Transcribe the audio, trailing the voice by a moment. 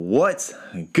What's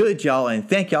good, y'all? And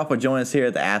thank y'all for joining us here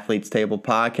at the Athletes Table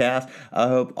Podcast. I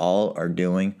hope all are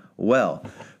doing well.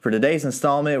 For today's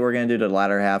installment, we're going to do the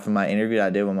latter half of my interview I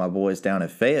did with my boys down in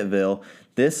Fayetteville.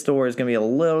 This story is going to be a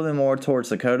little bit more towards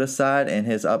Dakota's side and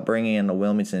his upbringing in the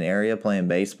Wilmington area playing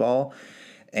baseball,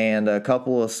 and a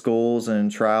couple of schools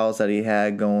and trials that he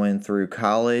had going through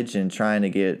college and trying to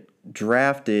get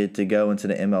drafted to go into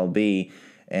the MLB.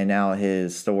 And now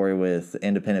his story with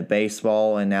independent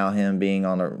baseball, and now him being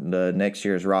on the next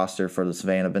year's roster for the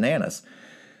Savannah Bananas.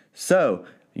 So,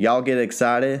 y'all get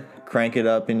excited, crank it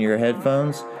up in your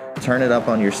headphones, turn it up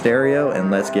on your stereo,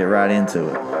 and let's get right into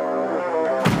it.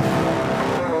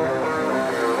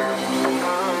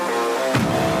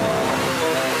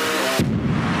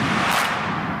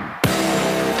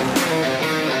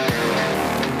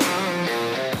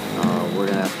 We're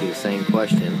going to ask you the same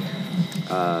question.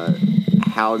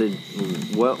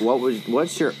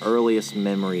 What's your earliest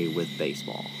memory with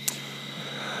baseball?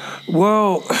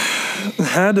 Well, it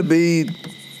had to be,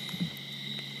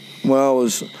 when I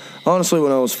was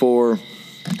 4.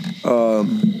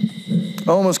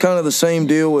 Almost kind of the same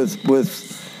deal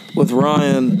with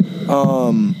Ryan.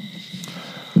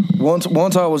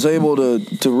 Once I was able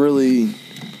to really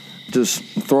just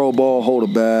throw a ball, hold a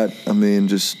bat, I mean,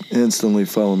 just instantly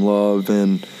fell in love.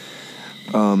 And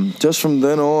just from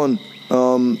then on,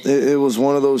 it was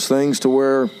one of those things to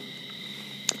where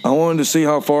I wanted to see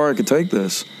how far I could take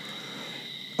this.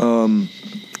 And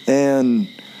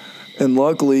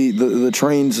luckily the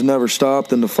trains never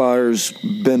stopped and the fire's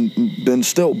been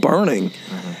still burning.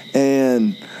 Mm-hmm.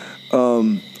 And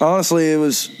honestly, it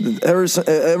was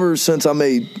ever since I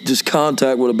made just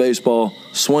contact with a baseball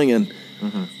swinging.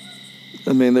 Mm-hmm.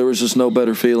 I mean, there was just no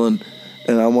better feeling,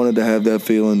 and I wanted to have that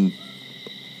feeling.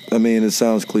 I mean, it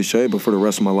sounds cliche, but for the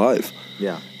rest of my life.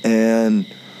 Yeah. And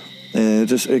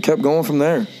it kept going from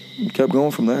there.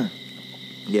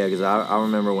 Yeah, because I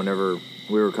remember whenever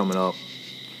we were coming up,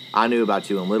 I knew about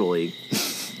you in Little League.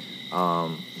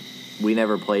 We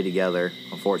never played together,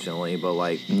 unfortunately, but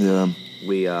yeah,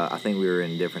 I think we were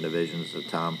in different divisions at the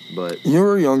time. But you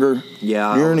were younger.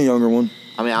 Yeah, you're in a younger one.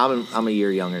 I mean, I'm a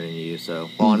year younger than you, so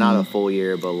not a full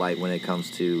year, but when it comes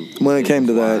to it came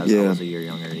to that, yeah, I was a year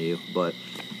younger than you, but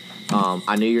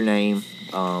I knew your name.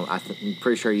 I'm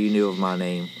pretty sure you knew of my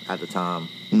name at the time.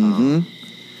 Mm-hmm.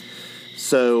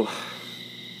 So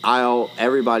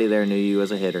everybody there knew you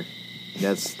as a hitter.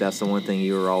 That's the one thing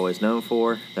you were always known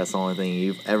for. That's the only thing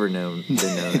you've ever been known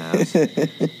as.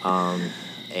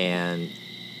 And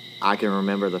I can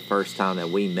remember the first time that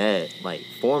we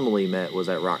formally met, was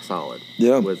at Rock Solid.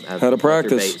 Yeah, had a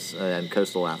practice and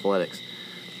Coastal Athletics.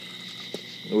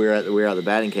 We were at the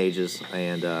batting cages,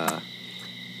 and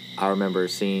I remember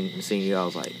seeing you. I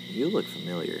was like, "You look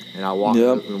familiar."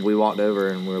 And we walked over,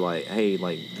 and we were like, "Hey,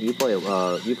 you play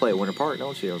at Winter Park,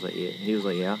 don't you?" I was like, "Yeah." He was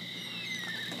like, "Yeah."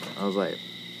 I was like,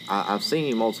 "I've seen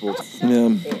you multiple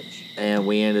times." Yeah. And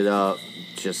we ended up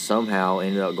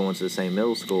going to the same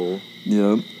middle school.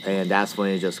 Yeah. And that's when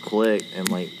it just clicked,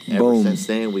 and ever Boom. Since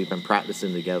then we've been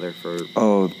practicing together for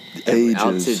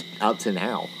ages. Out to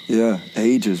now. Yeah,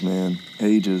 ages, man,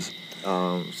 ages.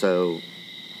 So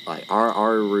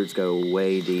our roots go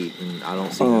way deep, and I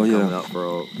don't see them coming up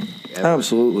for ever.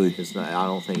 Absolutely. I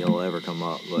don't think it'll ever come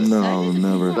up. But no,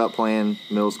 never. We ended up playing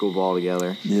middle school ball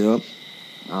together. Yep.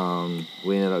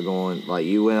 We ended up going,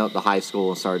 you went up to high school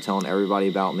and started telling everybody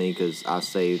about me because I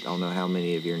saved, I don't know how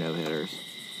many of your no-hitters.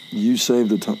 You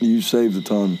saved a ton.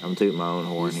 I'm tooting my own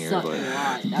horn here,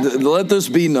 but let this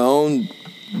be known,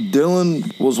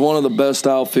 Dylan was one of the best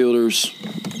outfielders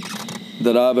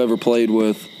that I've ever played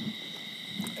with.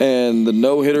 And the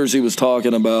no-hitters he was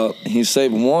talking about, he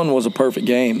saved one was a perfect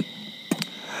game.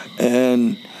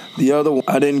 And the other one,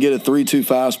 I didn't get a 3-2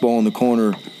 fastball in the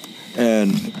corner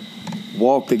and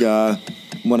walked the guy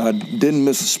when I didn't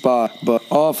miss a spot. But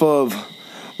off of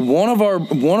one of our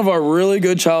really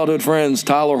good childhood friends,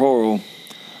 Tyler Horrell,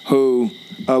 who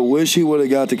I wish he would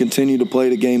have got to continue to play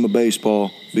the game of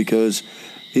baseball because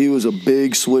he was a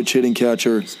big switch hitting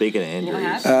catcher. Speaking of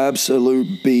injuries,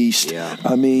 absolute beast. Yeah.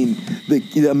 I mean,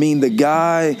 the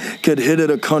guy could hit it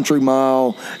a country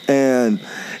mile, and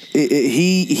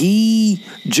he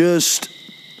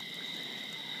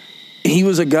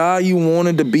was a guy you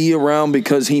wanted to be around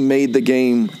because he made the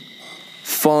game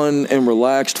fun and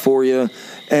relaxed for you.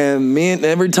 And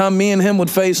every time me and him would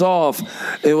face off,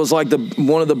 it was like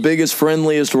one of the biggest,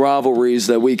 friendliest rivalries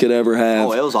that we could ever have.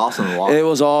 Oh, it was awesome to watch. It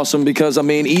was awesome because, I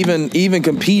mean, even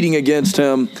competing against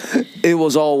him, it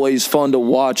was always fun to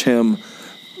watch him.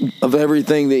 Of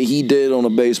everything that he did on a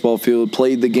baseball field,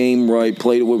 played the game right,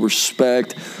 played it with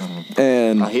respect,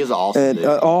 And he's an awesome dude.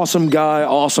 Awesome guy,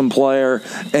 awesome player,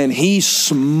 and he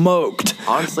smoked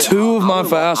Honestly, two of my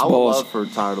fastballs. I would love for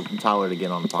Tyler to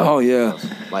get on the podcast. Oh, yeah.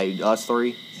 Like us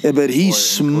three. Yeah, but he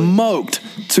smoked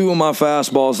two of my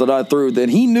fastballs that I threw. That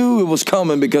he knew it was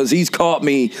coming because he's caught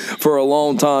me for a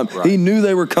long time. Right. He knew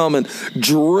they were coming.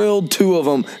 Drilled two of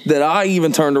them that I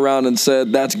even turned around and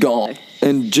said, "That's gone."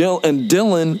 And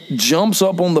Dylan jumps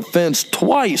up on the fence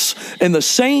twice in the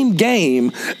same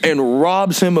game and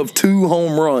robs him of 2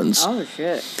 home runs. Oh,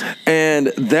 shit. And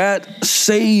that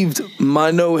saved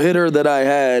my no-hitter that I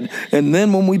had. And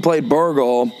then when we played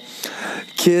Burgal,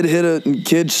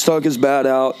 Kid stuck his bat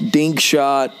out, dink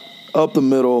shot up the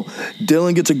middle.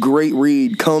 Dylan gets a great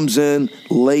read, comes in,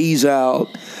 lays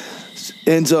out,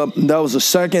 ends up. That was the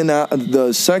second out in the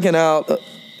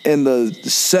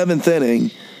 7th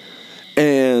inning,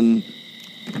 and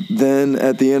then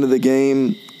at the end of the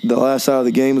game, the last out of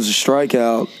the game was a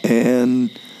strikeout, and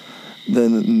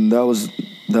then that was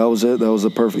it. That was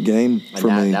the perfect game for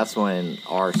me. That's when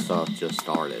our stuff just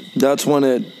started. That's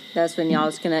when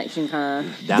y'all's connection kind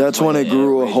of... That's when it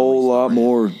grew a whole lot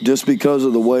more, just because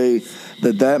of the way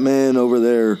that man over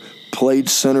there played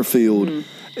center field,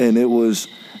 and he was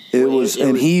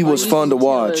fun to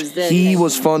watch. He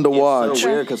was fun to watch. It's so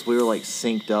weird because we were like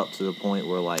synced up to the point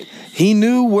where like he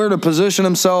knew where to position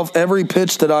himself every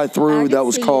pitch that I threw that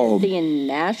was called. Being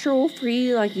natural for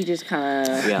you, like you just kind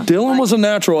of. Yeah. Dylan was a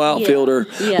natural outfielder.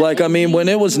 Yeah. Like I mean, when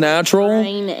it was natural,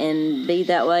 and be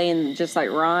that way, and just like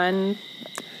Ron.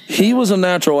 He was a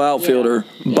natural outfielder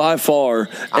by far,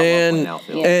 and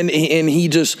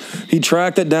he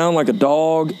tracked it down like a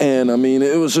dog, and I mean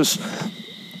it was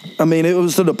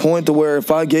to the point to where if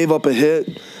I gave up a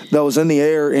hit that was in the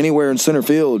air anywhere in center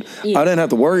field, I didn't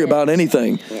have to worry about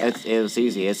anything. It was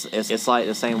easy. It's like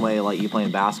the same way like you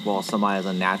playing basketball. Somebody has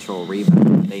a natural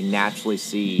rebound. They naturally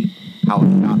see how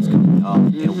a shot's coming up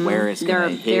and where it's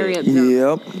going to hit.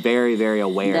 Very, very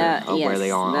aware of where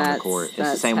they are on the court. It's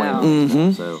the same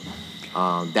way. So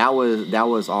that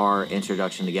was our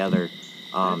introduction together.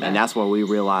 And that's where we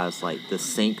realized, like, the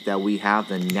sync that we have,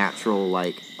 the natural,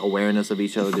 like, awareness of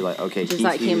each other. Be like, okay, just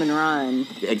like him and Ryan.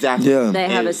 Exactly. Yeah. They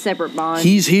have a separate bond.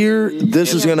 He's here.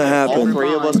 This is going to happen. All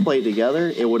 3 of us played together.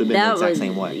 It would have been the exact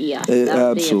same way. Yeah.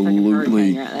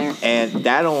 Absolutely. Right there. And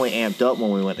that only amped up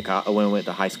when we went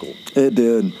to high school. It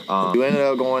did. You ended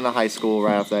up going to high school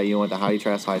right after that. You went to Heidi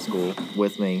Trask High School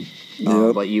with me.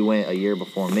 But you went a year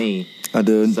before me. I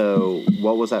did. So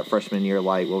what was that freshman year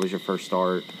like? What was your first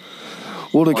start?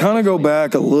 Well, to kind of go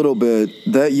back a little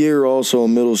bit, that year also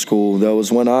in middle school, that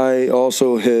was when I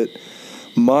also hit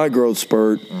my growth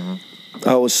spurt.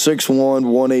 I was 6'1",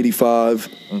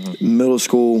 185, middle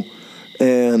school,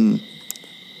 and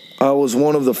I was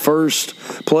one of the first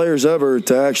players ever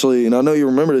to actually, and I know you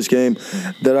remember this game,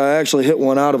 that I actually hit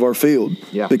one out of our field.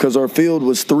 Yeah. Because our field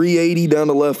was 380 down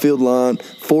the left field line,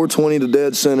 420 to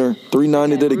dead center,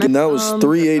 390 to the gap, and that was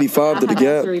 385 to the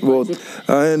gap. Well,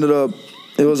 I ended up...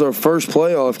 It was our first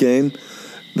playoff game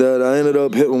that I ended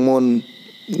up hitting one.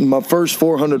 My first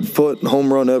 400-foot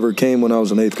home run ever came when I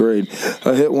was in 8th grade.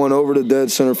 I hit one over the dead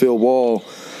center field wall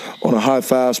on a high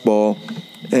fastball,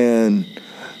 and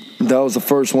that was the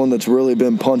first one that's really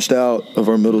been punched out of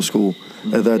our middle school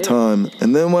at that time.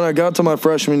 And then when I got to my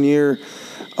freshman year,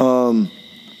 I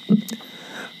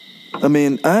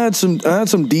mean, I had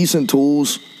some decent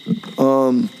tools,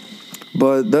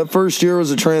 but that first year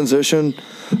was a transition.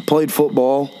 Played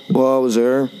football while I was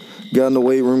there. Got in the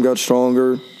weight room, got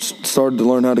stronger. Started to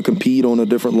learn how to compete on a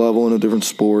different level in a different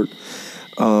sport.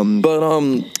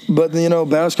 But you know,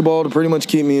 basketball to pretty much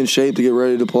keep me in shape to get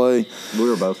ready to play. We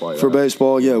were both like for that.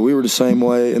 Baseball. Yeah, we were the same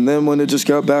way. And then when it just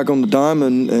got back on the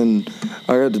diamond and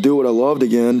I had to do what I loved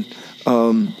again,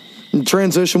 the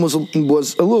transition was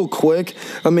a little quick.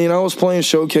 I mean, I was playing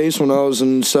showcase when I was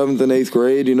in 7th and 8th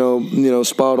grade. You know,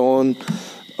 spot on.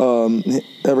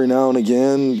 Every now and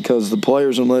again, because the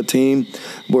players on that team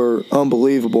were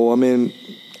unbelievable. I mean,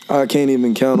 I can't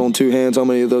even count on 2 hands how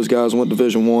many of those guys went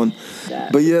Division I.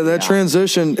 But yeah, that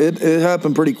transition, it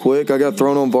happened pretty quick. I got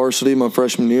thrown on varsity my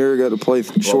freshman year. I got to play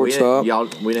shortstop.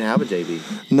 We didn't have a JV.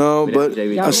 No, but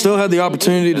I still had the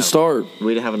opportunity to start.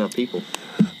 We didn't have enough people.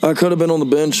 I could have been on the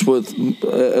bench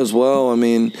as well. I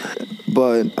mean,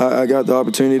 but I got the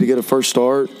opportunity to get a first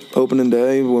start opening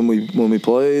day when we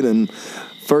played, and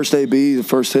first AB, the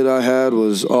first hit I had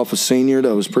was off a senior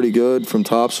that was pretty good from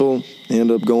Topsail. He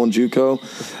ended up going JUCO.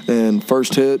 And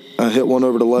first hit, I hit one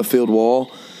over the left field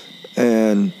wall.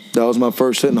 And that was my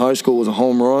first hit in high school, was a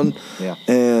home run. Yeah.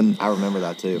 And I remember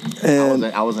that too. And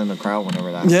I was in the crowd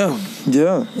whenever that happened.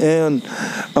 Yeah. And,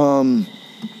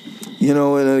 you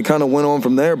know, and it kind of went on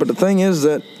from there. But the thing is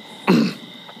that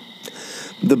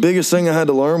the biggest thing I had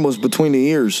to learn was between the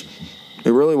ears.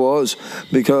 It really was,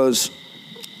 because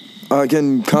I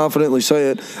can confidently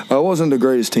say it. I wasn't the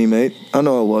greatest teammate. I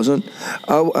know I wasn't.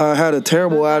 I had a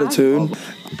terrible attitude.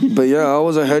 But, yeah, I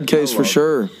was a head case for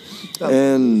sure.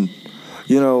 And,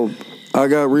 you know, I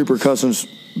got repercussions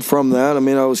from that. I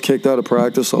mean, I was kicked out of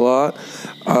practice a lot.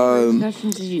 What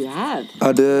repercussions did you have?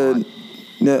 I did.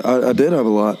 Yeah, I did have a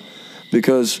lot,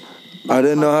 because I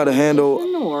didn't know how to handle.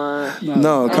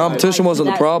 No, competition wasn't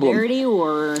the problem.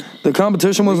 The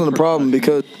competition wasn't the problem,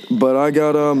 but I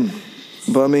got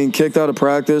kicked out of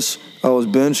practice. I was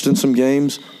benched in some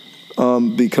games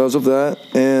because of that,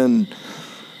 and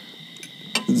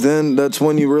then that's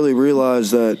when you really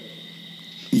realize that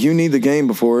you need the game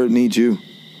before it needs you,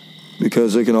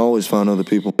 because they can always find other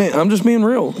people. I'm just being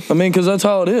real. I mean, because that's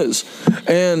how it is.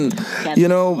 And, you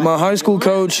know, my high school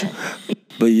coach,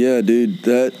 but yeah, dude,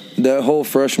 that whole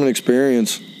freshman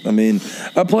experience, I mean,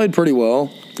 I played pretty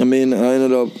well. I mean, I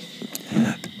ended up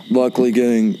luckily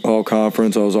getting all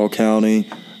conference. I was all county.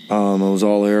 I was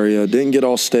all area. Didn't get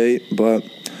all state, but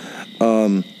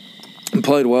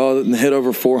played well and hit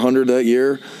over 400 that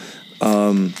year.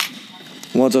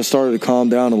 Once I started to calm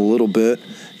down a little bit,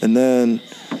 and then,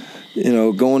 you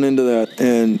know, going into that,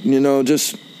 and, you know,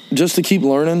 just to keep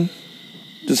learning,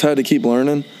 just had to keep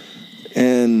learning.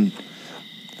 And,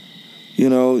 you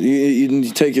know, you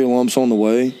take your lumps on the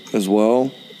way as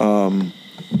well. And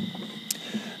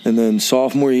then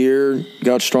sophomore year,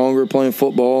 got stronger playing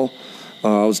football.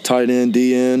 I was tight end,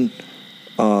 D-end.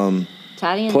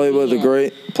 Played with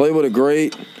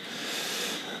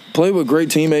great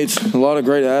teammates, a lot of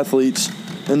great athletes.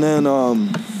 And then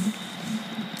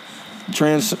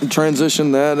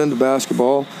transitioned that into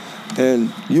basketball.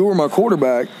 And you were my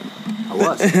quarterback. I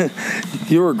was.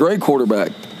 You were a great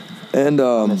quarterback. And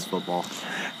I miss football.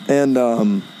 And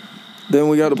then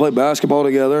we got to play basketball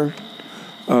together.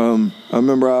 I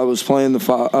remember I was playing the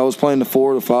 4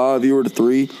 to 5. You were the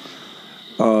 3.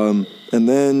 And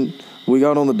then we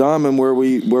got on the diamond where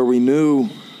we knew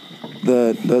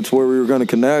that's where we were going to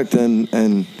connect,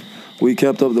 and we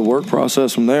kept up the work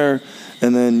process from there.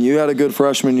 And then you had a good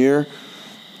freshman year.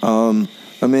 I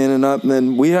mean, and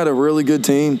then we had a really good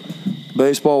team,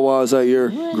 baseball-wise, that year.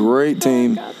 Great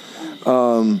team.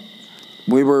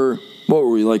 We were, what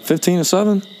were we, like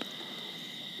 15-7?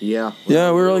 Yeah. We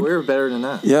were better than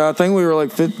that. Yeah, I think we were like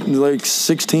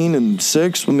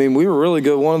 16-6. I mean, we were really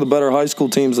good. One of the better high school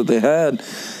teams that they had.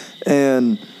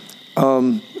 And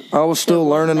I was still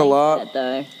learning a lot.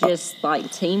 Just like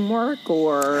teamwork,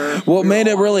 or what made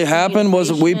it really happen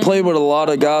was we played with a lot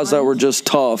of guys that were just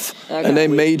tough, and they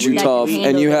made you tough,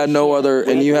 and you had no other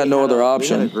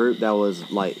option. We had a group that was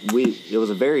like it was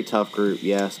a very tough group,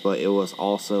 yes, but it was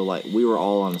also like we were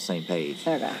all on the same page.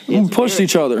 Okay. We pushed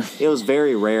each other. It was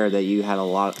very rare that you had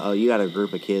a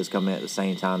group of kids coming at the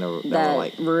same time that were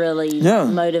like really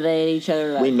motivated each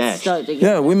other. We meshed.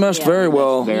 Yeah, we meshed very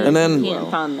well, and then you can't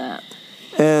find that.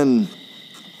 And,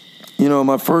 you know,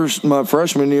 my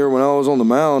freshman year when I was on the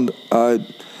mound, I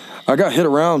got hit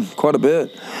around quite a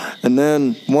bit. And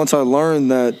then once I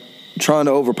learned that trying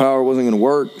to overpower wasn't going to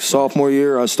work, sophomore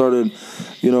year I started,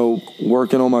 you know,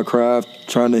 working on my craft,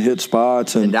 trying to hit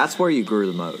spots. And that's where you grew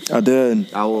the most. I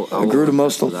did. I grew the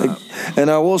most.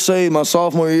 And I will say my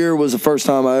sophomore year was the first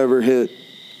time I ever hit.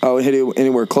 I would hit it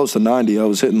anywhere close to 90. I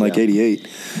was hitting like 88.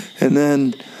 And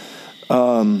then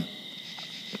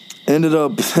ended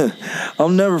up, I'll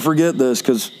never forget this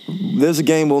because this is a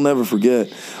game we'll never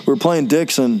forget. We're playing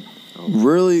Dixon,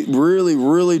 really, really,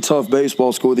 really tough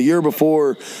baseball school. The year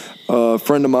before, a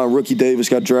friend of mine, Rookie Davis,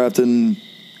 got drafted in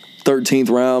 13th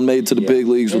round, made it to the big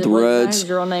leagues with the Reds. His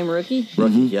real name Rookie?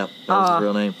 Rookie, yep. That was his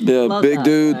real name. Yeah, big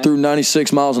dude, threw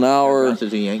 96 miles an hour. To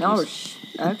the Yankees.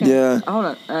 Okay. Yeah. Hold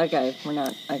on. Okay, we're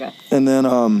not. Okay. And then,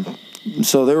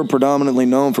 so they were predominantly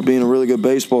known for being a really good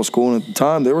baseball school, and at the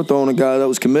time they were throwing a guy that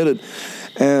was committed.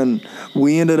 And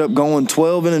we ended up going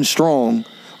 12 innings strong.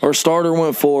 Our starter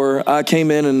went 4. I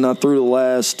came in and I threw the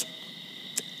last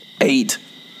 8.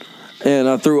 And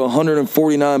I threw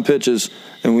 149 pitches,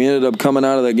 and we ended up coming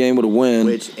out of that game with a win.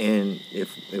 And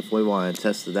if we want to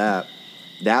test to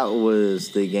that was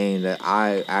the game that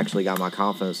I actually got my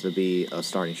confidence to be a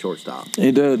starting shortstop.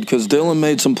 He did, because Dylan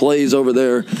made some plays over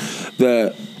there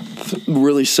that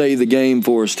really saved the game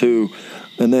for us too.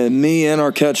 And then me and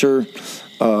our catcher,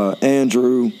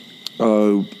 Andrew,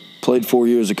 played 4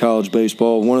 years of college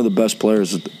baseball, one of the best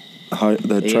players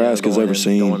Trask has ever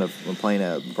seen. Going to playing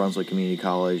at Brunswick Community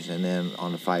College and then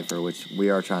on the Pfeiffer, which we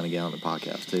are trying to get on the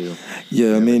podcast too.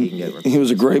 Yeah, I mean, he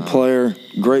was a great player.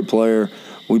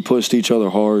 We pushed each other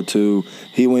hard too.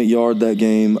 He went yard that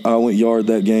game. I went yard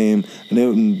that game,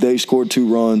 and they scored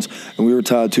 2 runs, and we were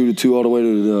tied 2-2 all the way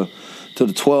to the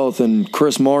 12th. And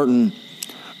Chris Martin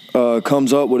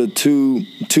comes up with a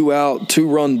 2-out,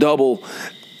 2-run double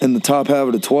in the top half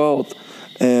of the 12th,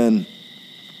 and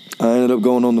I ended up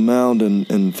going on the mound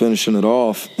and finishing it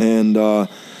off. And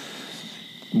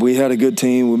we had a good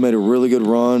team. We made a really good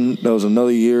run. That was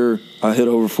another year. I hit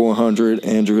over 400.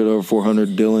 Andrew hit over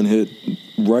 400. Dylan hit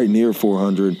right near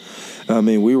 400. I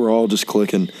mean, we were all just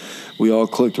clicking. We all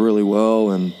clicked really well,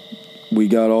 and we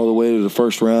got all the way to the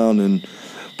first round, and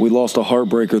we lost a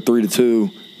heartbreaker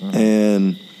 3-2.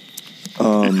 And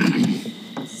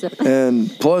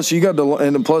and plus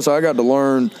I got to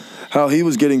learn how he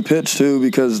was getting pitched to,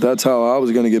 because that's how I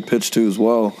was going to get pitched to as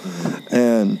well.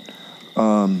 And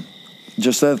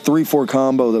just that 3-4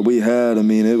 combo that we had, I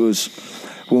mean, it was,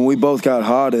 when we both got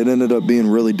hot, it ended up being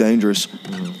really dangerous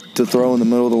to throw in the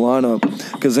middle of the lineup,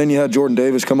 because then you had Jordan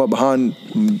Davis come up behind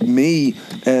me,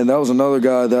 and that was another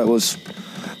guy that was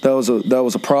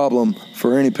a problem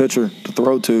for any pitcher to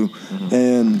throw to.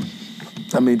 And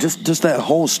I mean, just that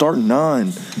whole starting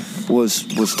 9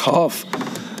 was tough.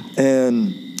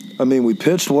 And I mean, we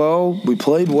pitched well, we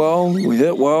played well, we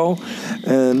hit well,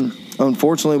 and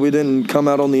unfortunately we didn't come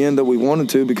out on the end that we wanted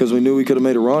to, because we knew we could have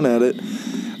made a run at it.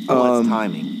 Well, it's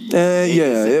timing.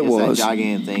 It was. It's that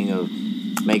gigantic thing of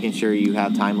making sure you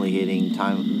have timely hitting,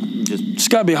 just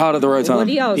got to be hot at the right time. What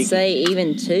do y'all say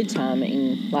even to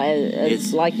timing? Like,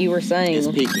 it's like you were saying. It's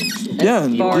peaking. Yeah,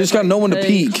 you just got to know when to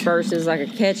peak. Versus like a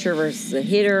catcher versus a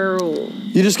hitter.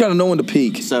 You just got to know when to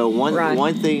peak. So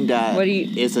one thing that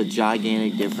is a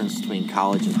gigantic difference between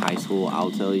college and high school,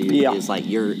 I'll tell you, is like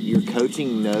your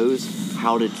coaching knows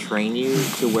how to train you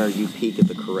to where you peak at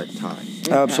the correct time.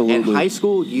 Absolutely. In high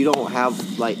school, you don't have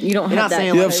you have that.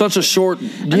 You have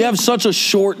such a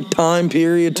short time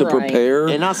period to prepare.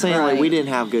 And not saying like we didn't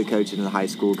have good coaching in high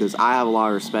school, because I have a lot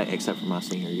of respect except for my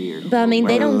senior year. But I mean,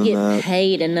 they don't get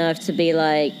paid enough to be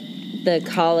like the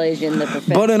college and the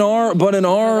professional. But in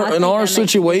our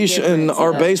situation,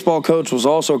 our baseball coach was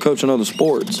also coaching other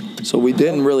sports, so we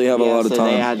didn't really have a lot of time.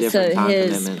 They had different time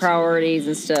his commitments. Priorities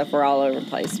and stuff were all over the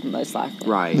place, most likely.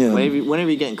 Right. Yeah. Whenever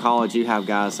you get in college, you have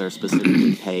guys that are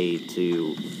specifically paid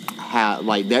to have,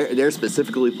 like, they're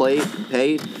specifically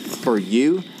paid for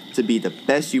you to be the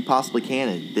best you possibly can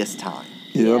at this time.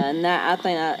 Yep. Yeah, and I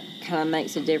think that kind of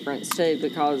makes a difference too,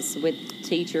 because with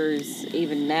teachers,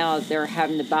 even now, they're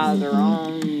having to buy their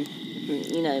own,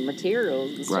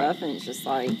 materials and stuff, and it's just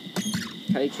like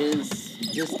coaches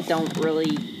just don't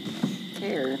really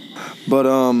care. But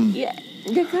yeah,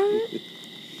 Dakota.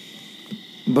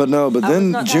 But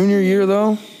then junior year,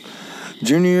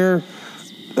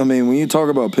 I mean, when you talk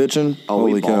about pitching,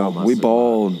 holy cow, we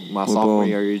balled. My sophomore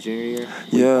year, your junior year,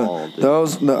 yeah, balled, that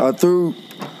was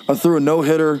I threw a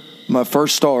no-hitter my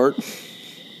first start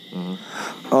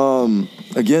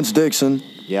against Dixon.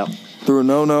 Yep. Threw a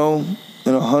no-no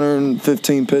in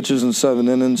 115 pitches in 7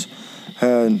 innings.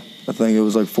 Had, I think it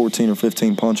was like 14 or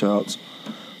 15 punch-outs.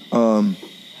 That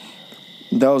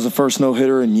was the first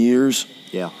no-hitter in years.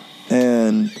 Yeah.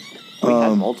 And we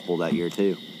had multiple that year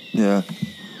too. Yeah.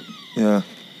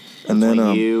 And then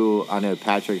I know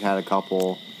Patrick had a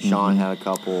couple. Sean had a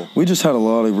couple. We just had a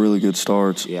lot of really good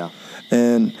starts. Yeah.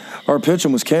 And our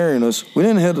pitching was carrying us. We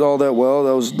didn't hit all that well.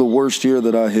 That was the worst year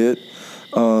that I hit.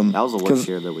 That was the worst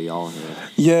year that we all hit.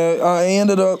 Yeah, I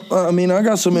ended up, I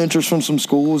got some interest from some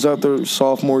schools after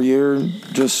sophomore year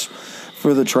just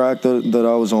for the track that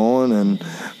I was on. And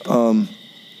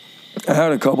I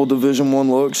had a couple Division I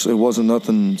looks. It wasn't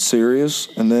nothing serious.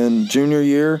 And then junior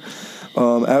year,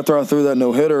 after I threw that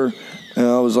no-hitter, and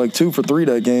I was like 2 for 3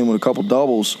 that game with a couple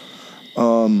doubles,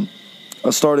 I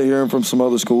started hearing from some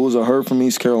other schools. I heard from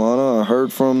East Carolina. I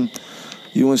heard from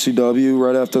UNCW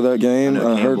right after that game.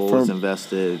 I heard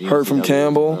from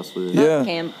Campbell. Yeah.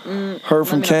 Heard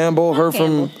from Campbell. Heard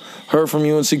from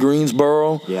UNC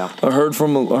Greensboro. Yeah. I heard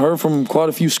from quite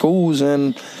a few schools,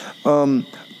 and I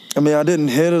didn't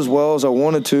hit as well as I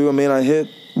wanted to. I hit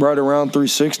right around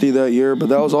 360 that year, but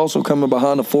that was also coming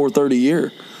behind a 430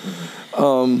 year.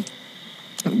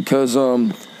 Because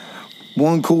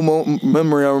one cool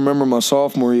memory I remember my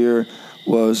sophomore year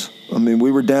was, we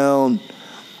were down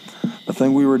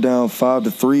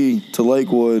 5-3 to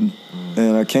Lakewood,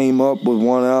 and I came up with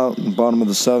 1 out in the bottom of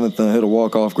the 7th and I hit a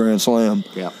walk-off grand slam.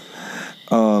 Yeah.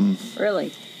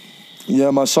 Really?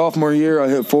 Yeah, my sophomore year I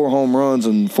hit 4 home runs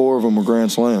and 4 of them were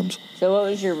grand slams. So what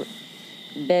was your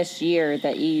best year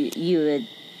that you would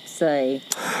say?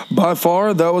 By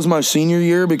far, that was my senior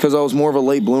year because I was more of a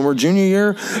late bloomer. Junior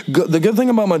year, the good thing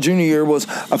about my junior year was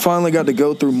I finally got to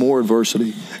go through more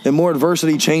adversity. And more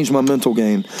adversity changed my mental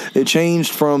game. It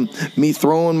changed from me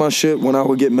throwing my shit when I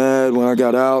would get mad, when I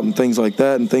got out and things like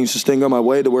that, and things just didn't go my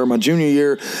way, to where my junior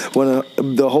year, when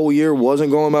the whole year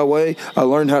wasn't going my way, I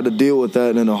learned how to deal with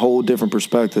that in a whole different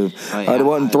perspective. I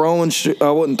wasn't throwing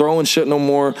shit no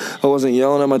more. I wasn't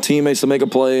yelling at my teammates to make a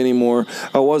play anymore.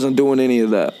 I wasn't doing any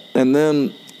of that. And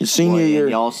then senior year.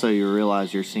 And also, you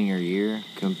realize your senior year,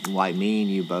 like me and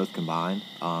you both combined,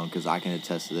 because I can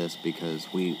attest to this because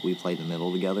we played the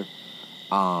middle together.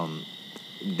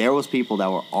 There was people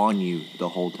that were on you the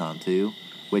whole time too,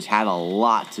 which had a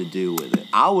lot to do with it.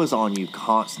 I was on you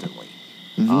constantly.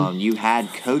 Mm-hmm. You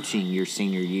had coaching your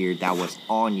senior year that was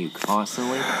on you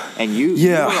constantly, and you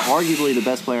were arguably the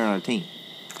best player on our team.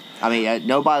 I mean,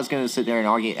 nobody's going to sit there and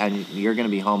argue, and you're going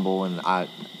to be humble, and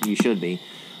you should be.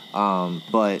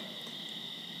 But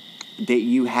that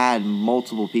you had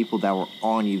multiple people that were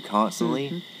on you constantly,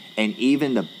 mm-hmm. and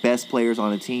even the best players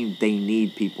on a team, they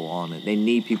need people on it. They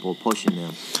need people pushing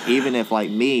them. Even if, like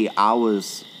me, I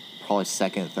was probably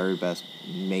second, third best.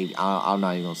 Maybe I'm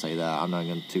not even gonna say that. I'm not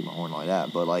gonna toot my horn like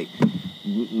that. But like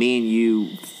me and you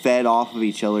fed off of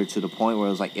each other to the point where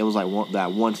it was like that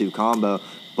 1-2 combo.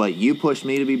 But you pushed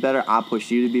me to be better, I pushed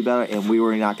you to be better, and we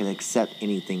were not going to accept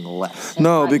anything less.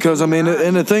 No, because I mean,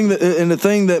 and the thing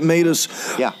that made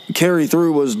us carry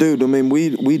through was, dude. I mean,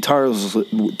 we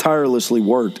tirelessly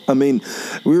worked. I mean,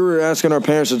 we were asking our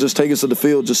parents to just take us to the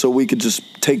field just so we could just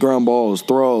take ground balls,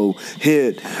 throw,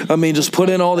 hit. I mean, just put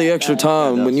in all the extra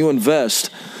time. When you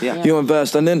invest, you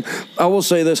invest. And then I will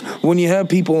say this: when you have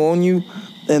people on you.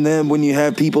 And then when you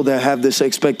have people that have this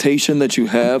expectation that you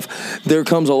have, there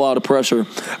comes a lot of pressure.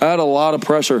 I had a lot of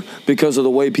pressure because of the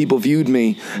way people viewed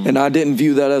me, and I didn't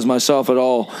view that as myself at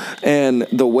all. And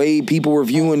the way people were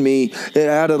viewing me, it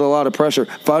added a lot of pressure.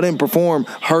 If I didn't perform,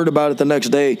 heard about it the next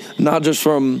day, not just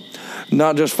from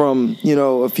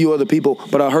a few other people,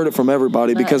 but I heard it from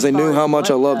everybody because they knew how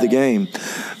much I loved the game.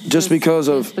 Just because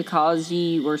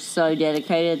you were so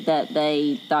dedicated that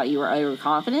they thought you were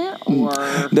overconfident, or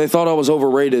they thought I was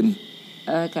overrated.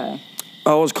 Okay.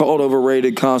 I was called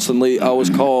overrated constantly. I was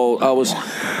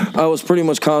pretty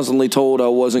much constantly told I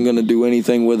wasn't going to do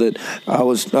anything with it. I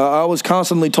was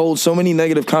constantly told so many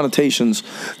negative connotations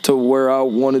to where I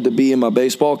wanted to be in my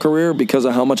baseball career because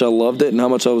of how much I loved it and how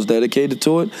much I was dedicated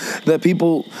to it, that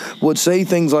people would say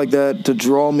things like that to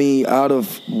draw me out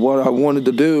of what I wanted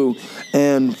to do,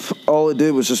 and all it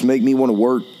did was just make me want to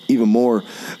work even more.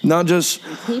 Not just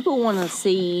people want to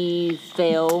see you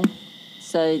fail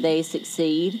so they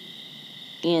succeed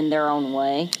in their own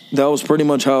way. That was pretty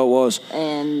much how it was.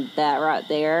 And that right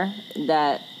there,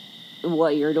 that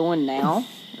what you're doing now.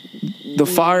 The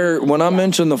fire, when I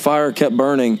mentioned the fire kept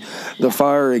burning, the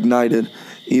fire ignited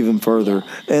even further.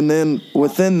 Yeah. And then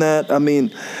within that, I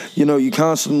mean, you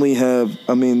constantly have,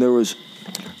 there was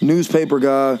newspaper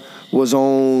guy was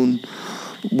on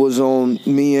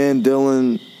me and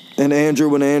Dylan and Andrew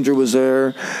when Andrew was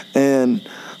there. And,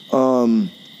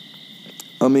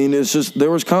 it's just there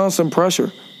was constant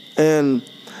pressure, and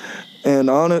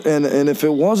if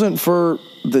it wasn't for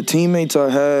the teammates I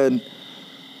had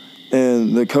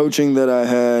and the coaching that I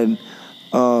had,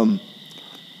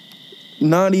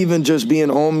 not even just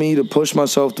being on me to push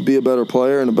myself to be a better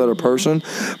player and a better person,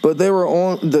 but they were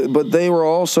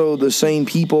also the same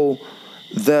people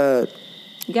that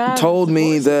told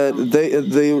me that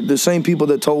they the same people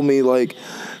that told me like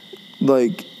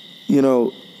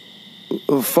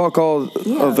fuck all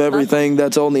of everything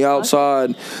that's on the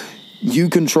outside. You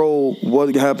control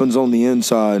what happens on the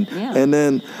inside. Yeah. And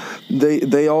then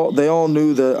they all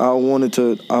knew that I wanted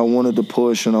to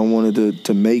push and I wanted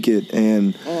to make it,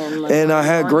 and I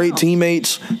had great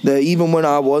teammates that even when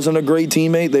I wasn't a great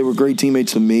teammate, they were great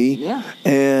teammates to me. Yeah.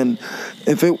 And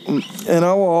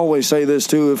I will always say this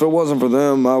too, if it wasn't for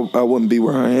them, I wouldn't be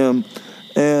where I am.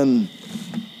 And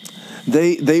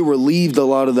they relieved a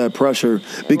lot of that pressure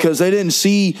because they didn't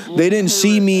see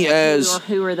me as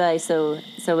who are they, so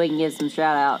we can give some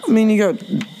shout outs. I mean, you got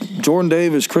Jordan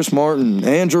Davis, Chris Martin,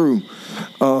 Andrew,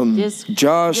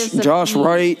 Josh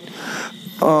Wright.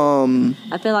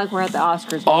 I feel like we're at the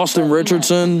Oscars. Austin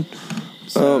Richardson.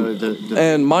 So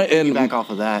and back off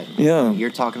of that. Yeah, you're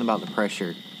talking about the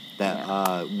pressure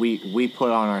that we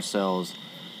put on ourselves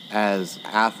as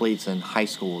athletes in high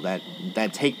school that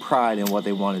take pride in what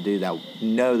they want to do, that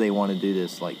know they want to do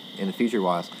this like in the future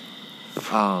wise.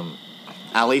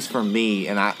 At least for me,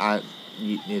 and I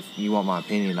if you want my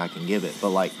opinion, I can give it. But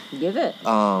like, give it.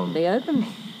 Be open.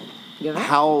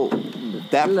 how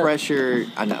that pressure,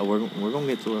 I know we're going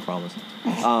to get to it, I promise.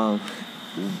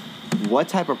 What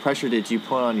type of pressure did you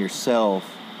put on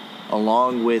yourself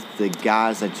along with the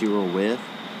guys that you were with?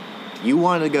 You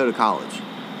wanted to go to college.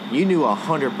 You knew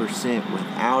 100%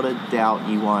 without a doubt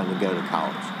you wanted to go to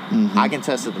college. Mm-hmm. I can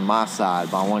test it to my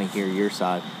side, but I want to hear your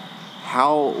side.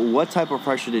 What type of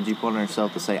pressure did you put on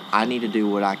yourself to say, I need to do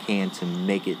what I can to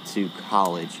make it to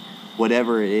college?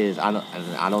 Whatever it is, I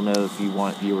don't know if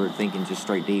you were thinking just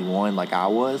straight D1 like I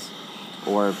was,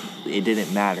 or it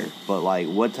didn't matter. But like,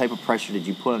 what type of pressure did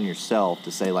you put on yourself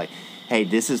to say like, hey,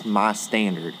 this is my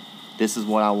standard. This is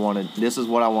what I want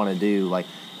to do. Like,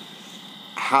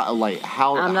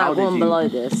 how I'm not going below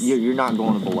this. You're not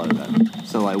going below that.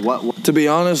 So like, what? To be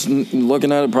honest,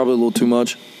 looking at it, probably a little too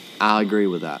much. I agree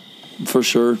with that. For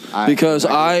sure, because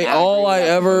all I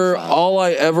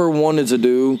ever wanted to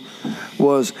do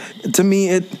was, to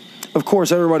me, of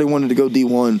course, everybody wanted to go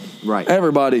D1. Right.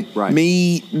 Everybody. Right.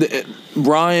 Me,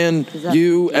 Ryan,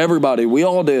 you, everybody. We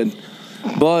all did.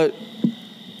 But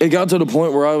it got to the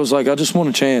point where I was like, I just want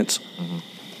a chance. Mm-hmm.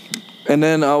 And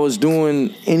then I was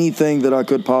doing anything that I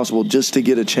could possible just to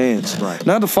get a chance. Right.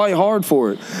 Not to fight hard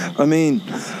for it. I mean,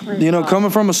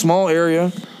 coming from a small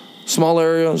area,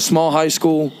 small high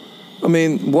school, I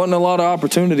mean, wasn't a lot of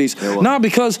opportunities. Not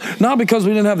because we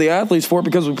didn't have the athletes for it,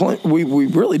 because we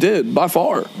really did by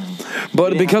far,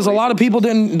 but because a lot of people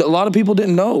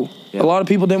didn't know. Yeah. A lot of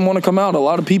people didn't want to come out. A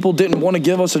lot of people didn't want to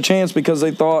give us a chance because they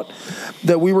thought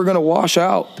that we were going to wash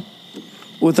out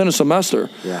within a semester.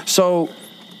 Yeah. So,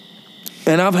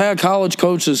 and I've had college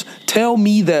coaches tell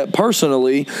me that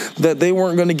personally, that they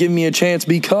weren't going to give me a chance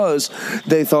because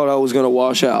they thought I was going to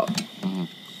wash out.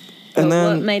 And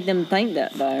then, what made them think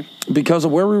that, though? Because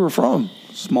of where we were from.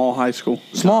 Small high school.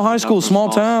 Small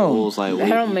town. Schools, like, that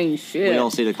don't mean shit. We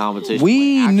don't see the competition.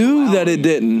 We knew that it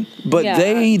didn't, but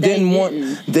they didn't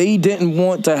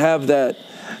want to have that.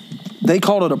 They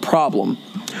called it a problem.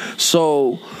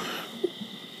 So,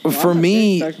 for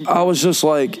me, I was just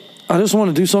like, I just want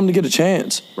to do something to get a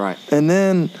chance. Right. And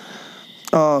then,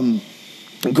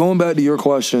 going back to your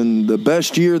question, the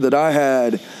best year that I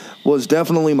had was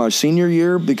definitely my senior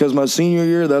year, because my senior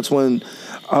year, that's when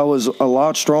I was a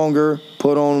lot stronger,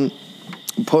 put on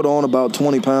about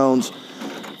 20 pounds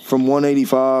from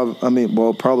 185. I mean,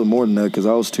 well, probably more than that, because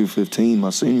I was 215 my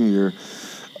senior year.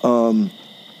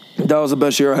 That was the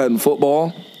best year I had in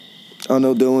football. I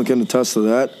know Dylan can attest to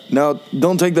that. Now,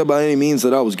 don't take that by any means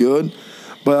that I was good,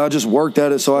 but I just worked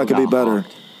at it so I could be better.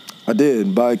 I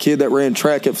did, by a kid that ran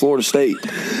track at Florida State.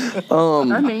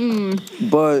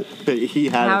 But he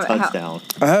had a touchdown.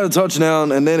 I had a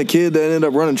touchdown, and then a kid that ended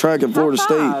up running track at Florida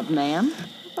State. Man.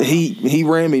 He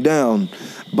ran me down,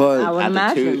 but I would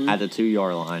imagine at the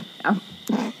 2-yard line. Oh.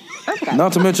 Okay.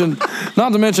 Not to mention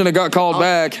it got called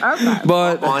back. Okay.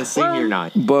 But on senior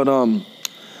night. But I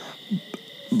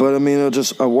mean,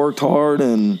 I worked hard,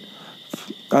 and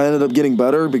I ended up getting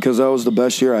better because that was the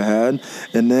best year I had.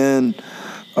 And then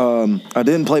I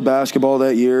didn't play basketball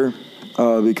that year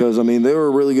because, I mean, they were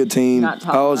a really good team.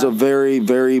 I was a very,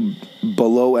 very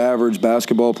below average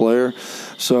basketball player.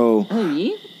 So,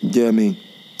 yeah, me,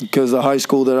 because the high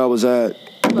school that I was at.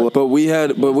 But we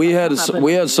had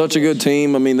such a good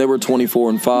team. I mean, they were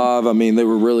 24-5. I mean, they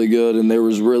were really good, and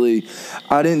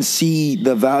I didn't see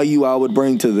the value I would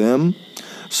bring to them.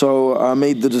 So I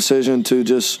made the decision to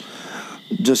just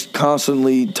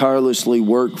constantly, tirelessly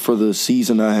work for the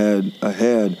season I had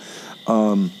ahead,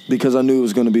 because I knew it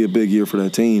was going to be a big year for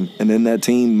that team. And then that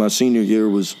team, my senior year,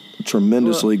 was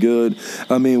tremendously good.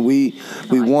 I mean, we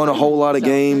won a whole lot of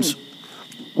games.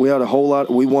 We won a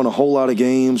whole lot of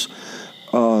games.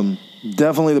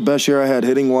 Definitely the best year I had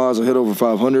hitting wise. I hit over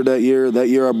 500 that year. That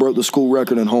year I broke the school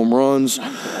record in home runs.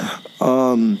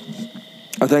 I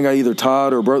think I either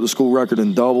tied or broke the school record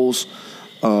in doubles,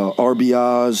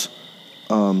 RBIs,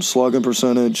 slugging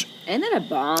percentage. Isn't that a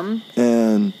bomb?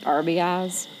 And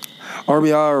RBIs.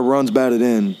 RBI are runs batted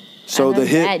in. So the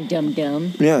hit. That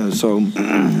dum-dum. Yeah, so.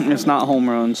 It's not home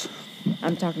runs.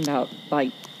 I'm talking about,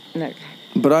 like, no.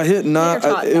 But I hit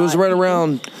it was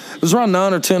around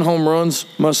 9 or 10 home runs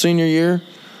my senior year,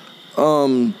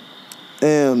 and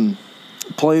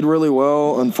played really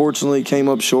well. Unfortunately, came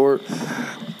up short,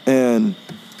 and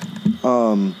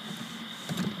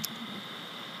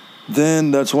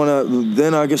then that's when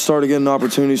I started getting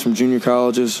opportunities from junior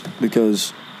colleges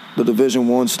because the Division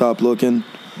I stopped looking,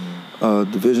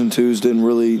 Division IIs didn't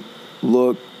really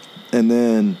look, and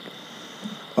then.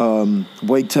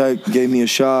 Wake Tech gave me a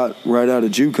shot right out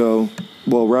of JUCO,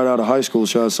 right out of high school,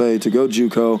 shall I say, to go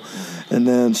JUCO. And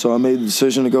then, so I made the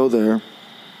decision to go there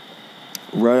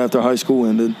right after high school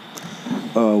ended.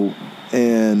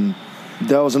 And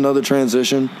That was another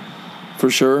transition, for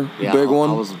sure. Yeah, Big one.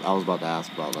 I was about to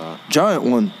ask about that. Giant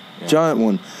one. Yeah. Giant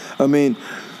one. I mean,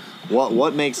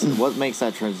 what makes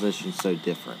that transition so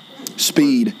different?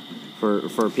 speed.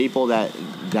 For people that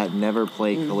never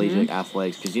play collegiate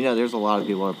athletics, because there's a lot of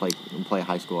people that play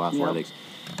high school athletics.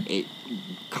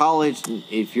 College,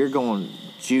 if you're going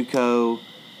JUCO,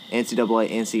 NCAA,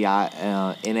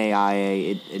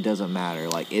 NAIA, it doesn't matter.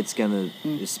 Like it's gonna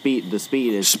the speed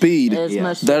is speed.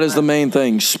 That is the main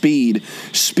thing. Speed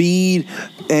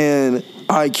and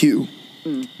IQ.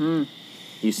 Mm-hmm.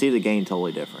 You see the game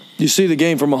totally different. You see the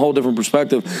game from a whole different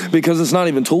perspective because it's not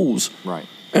even tools. Right.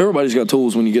 Everybody's got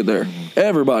tools when you get there.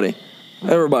 Everybody.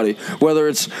 Whether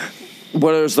it's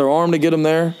their arm to get them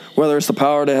there, whether it's the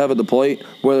power they have at the plate,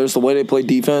 whether it's the way they play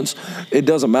defense, it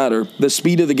doesn't matter. The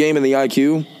speed of the game and the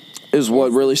IQ is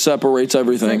what really separates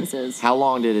everything. How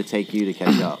long did it take you to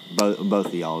catch up? Both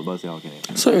of y'all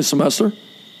came. Say a semester.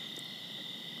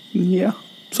 Yeah.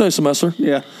 Say a semester.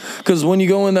 Yeah. Because when you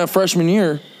go in that freshman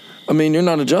year, I mean, you're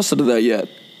not adjusted to that yet.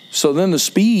 So then the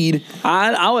speed.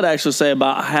 I would actually say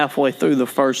about halfway through the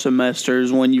first semester is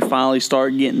when you finally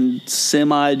start getting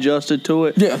semi-adjusted to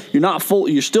it. Yeah.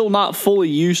 You're still not fully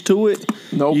used to it.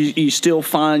 Nope. You still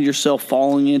find yourself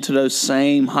falling into those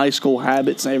same high school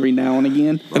habits every now and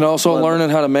again. And also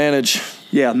learning how to manage.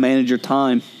 Yeah, manage your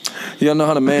time. You gotta know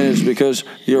how to manage because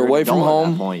you're away from home.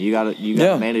 At that point. You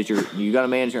gotta manage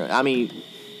your. I mean,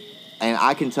 and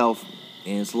I can tell,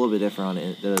 and it's a little bit different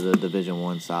on the Division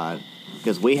I side.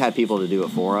 Because we had people to do it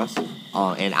for us,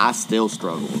 and I still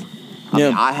struggled. I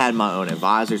mean, I had my own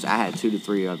advisors. I had 2 to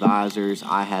 3 advisors.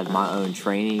 I had my own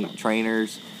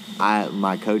trainers.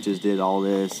 My coaches did all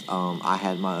this. I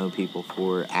had my own people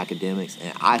for academics,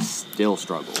 and I still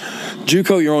struggled.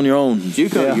 JUCO, you're on your own.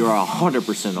 JUCO, you're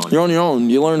 100% on. You're on your own.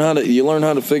 You learn how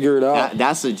to figure it out.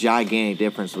 That's a gigantic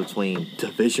difference between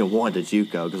Division I to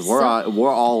JUCO because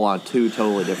we're all on 2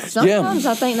 totally different. Sometimes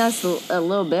I think that's a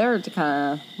little better to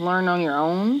kind of learn on your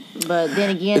own, but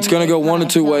then again, it's going to go one of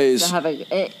 2 ways.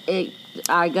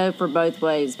 I go for both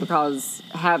ways because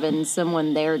having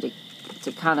someone there to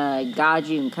kind of guide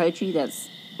you and coach you, that's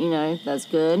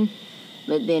good.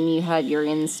 But then you have your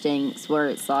instincts where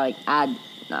it's like, I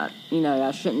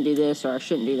shouldn't do this or I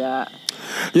shouldn't do that.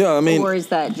 Yeah, I mean. Or is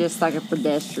that just like a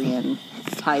pedestrian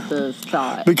type of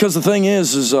thought? Because the thing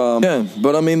is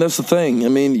but I mean, that's the thing. I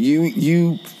mean,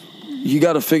 you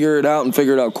got to figure it out and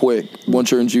figure it out quick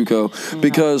once you're in JUCO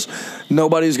because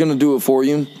nobody's going to do it for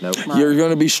you. Nope. You're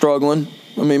going to be struggling.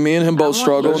 I mean, me and him both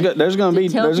struggle. There's going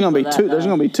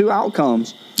to be 2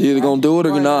 outcomes. You're either going to do it or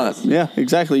you're not. Yeah,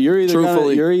 exactly. You're either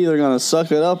going to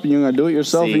suck it up and you're going to do it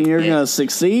yourself and you're going to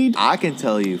succeed. I can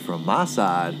tell you from my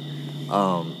side,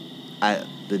 at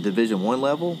the Division I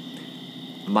level,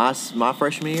 my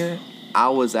freshman year, I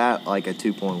was at like a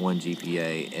 2.1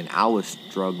 GPA and I was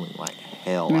struggling like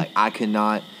hell. Mm-hmm. Like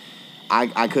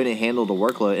I couldn't handle the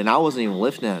workload and I wasn't even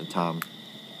lifting at the time.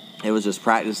 It was just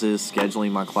practices,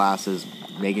 scheduling my classes,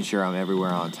 making sure I'm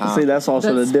everywhere on time. See, that's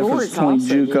also the difference between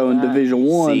JUCO and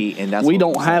Division I. We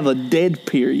don't have a dead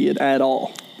period at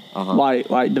all, like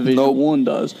Division I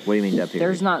does. What do you mean dead period?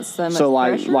 There's not so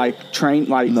much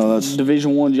pressure?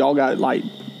 Division I, y'all got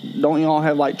don't y'all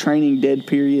have like training dead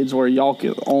periods where y'all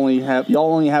only have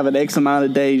an X amount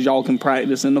of days y'all can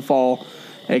practice in the fall,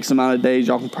 X amount of days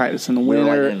y'all can practice in the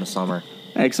winter, like in the summer.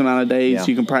 X amount of days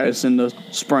you can practice in the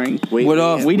spring. With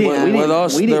us,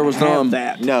 there was none.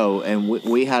 That. No, and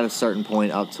we had a certain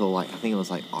point up till I think it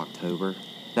was like October.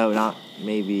 No, not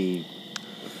maybe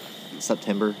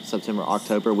September,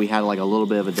 October. We had like a little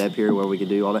bit of a dead period where we could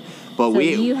do all that. But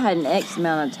you had an X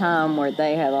amount of time where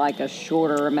they had like a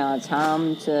shorter amount of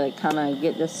time to kind of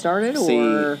get this started,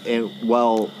 or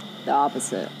the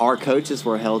opposite. Our coaches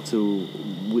were held to.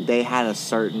 They had a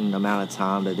certain amount of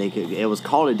time that they could. It was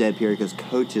called a dead period because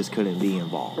coaches couldn't be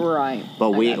involved. Right.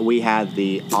 But we had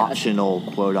the optional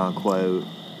quote unquote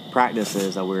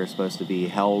practices that we were supposed to be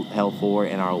held for,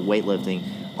 and our weightlifting.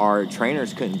 Our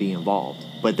trainers couldn't be involved,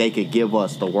 but they could give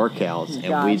us the workouts,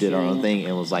 and we did our own thing. And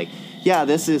it was like,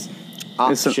 this is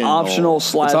optional.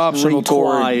 It's an optional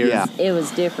required. Yeah. It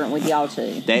was different with y'all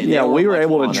too. We were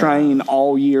able to train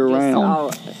all year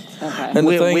round. Okay. And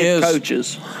with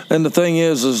coaches. And the thing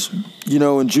is in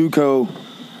JUCO,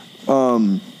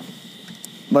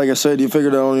 like I said, you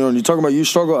figured it out on your own. You talking about you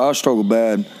struggle, I struggle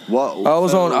bad.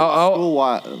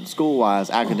 School wise,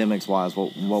 academics wise,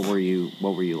 what were you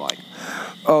like?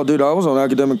 Oh, dude, I was on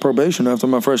academic probation after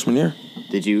my freshman year.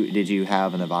 Did you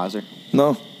have an advisor?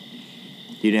 No.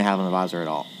 You didn't have an advisor at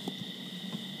all.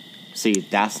 See,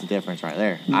 that's the difference right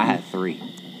there. Mm-hmm. I had 3.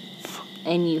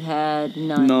 And you had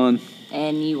none. None.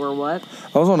 And you were what?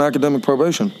 I was on academic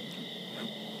probation.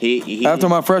 After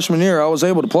my freshman year, I was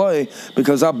able to play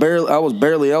because I was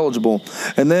barely eligible,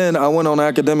 and then I went on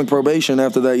academic probation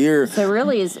after that year. So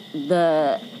really, is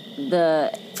the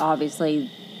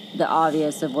obviously the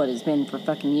obvious of what it's been for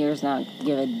fucking years now.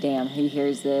 Give a damn who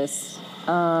hears this.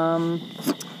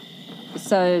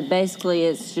 So basically,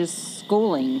 it's just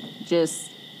schooling,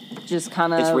 just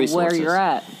kind of where you're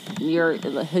at.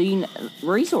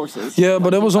 Resources. Yeah,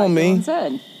 but it was on me.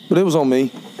 But it was on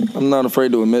me. I'm not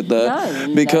afraid to admit that.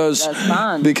 No, because that's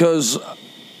fine. Because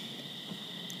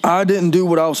I didn't do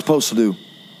what I was supposed to do.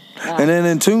 And then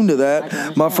in tune to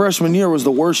that, my freshman year was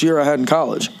the worst year I had in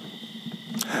college.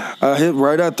 I hit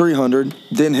right at 300,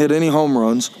 didn't hit any home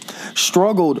runs,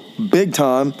 struggled big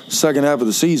time second half of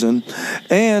the season,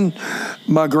 and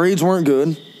my grades weren't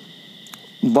good.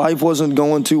 Life wasn't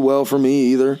going too well for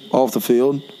me either off the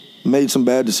field. Made some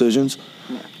bad decisions.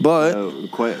 But so, a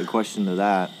question to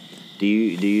that. Do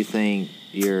you think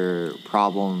your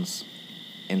problems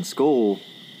in school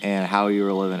and how you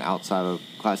were living outside of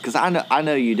class? Because I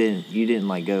know you didn't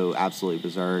like go absolutely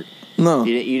berserk. No,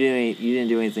 you didn't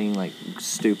do anything like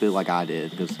stupid like I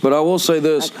did. But I will say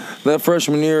this: that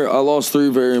freshman year, I lost 3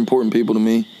 very important people to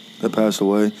me that passed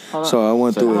away. So I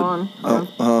went through it.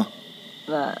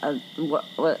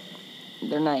 What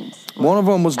their names? One of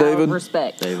them was David.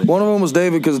 Respect. David. One of them was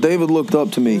David because David looked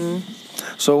up to me.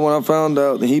 Mm-hmm. So when I found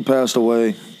out that he passed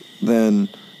away, then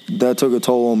that took a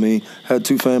toll on me. Had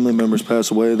 2 family members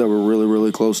pass away that were really,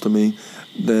 really close to me.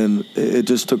 Then it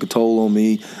just took a toll on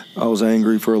me. I was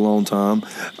angry for a long time.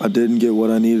 I didn't get what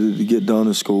I needed to get done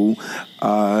in school.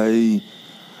 I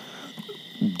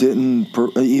didn't,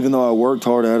 even though I worked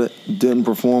hard at it, didn't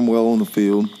perform well on the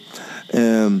field.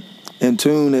 And in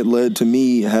tune, it led to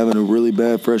me having a really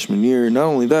bad freshman year. Not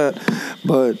only that,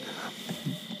 but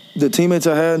the teammates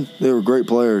I had, they were great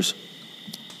players.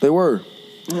 They were.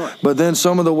 But then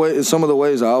some of the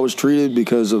ways I was treated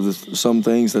because of some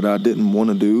things that I didn't want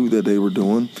to do that they were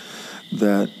doing,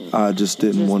 that I just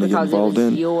didn't want to get involved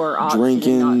in.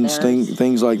 Drinking,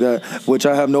 things like that, which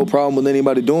I have no problem with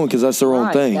anybody doing because that's their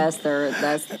own thing.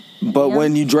 But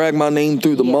when you drag my name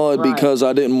through the mud because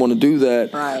I didn't want to do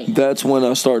that, that's when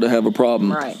I start to have a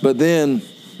problem. Right. But then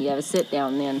you have a sit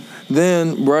down then.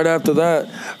 Then right after that,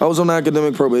 I was on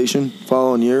academic probation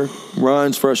following year,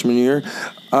 Ryan's freshman year.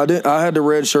 I had the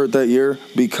red shirt that year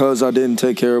because I didn't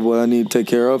take care of what I needed to take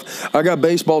care of. I got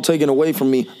baseball taken away from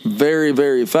me very,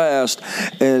 very fast,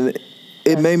 and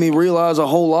it made me realize a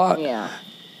whole lot. Yeah.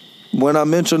 When I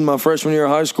mentioned my freshman year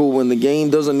of high school, when the game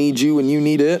doesn't need you and you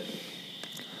need it,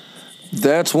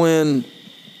 that's another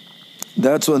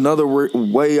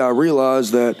way I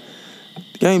realized that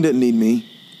the game didn't need me.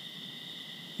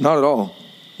 Not at all.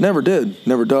 Never did.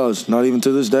 Never does. Not even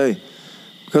to this day.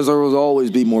 Because there will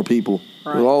always be more people.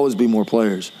 Right. There will always be more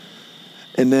players.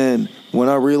 And then when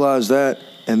I realized that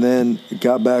and then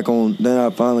I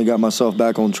finally got myself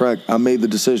back on track, I made the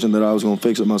decision that I was going to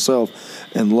fix it myself.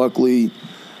 And luckily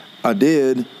I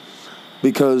did,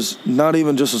 because not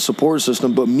even just a support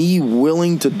system, but me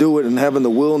willing to do it and having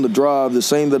the will and the drive, the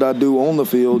same that I do on the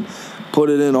field, put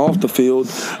it in off the field.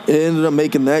 It ended up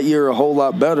making that year a whole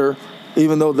lot better,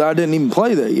 even though I didn't even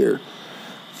play that year.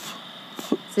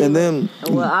 See, and then,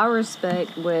 what I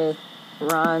respect with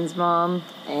Ryan's mom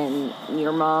and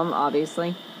your mom,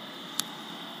 obviously,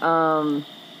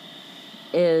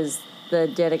 is the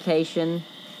dedication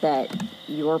that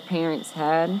your parents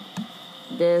had,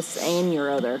 this and your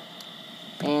other.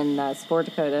 And that's for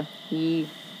Dakota.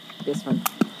 This one.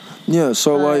 Yeah,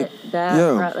 so right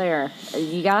there.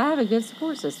 You gotta have a good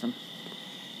support system.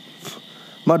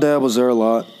 My dad was there a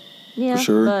lot. Yeah, for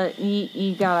sure. But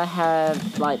you gotta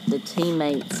have like the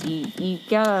teammates. You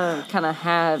gotta kind of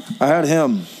have. I had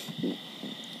him.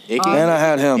 I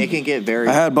had him. It can get very.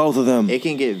 I had both of them. It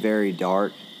can get very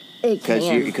dark. It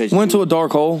can. Because went to a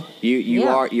dark hole.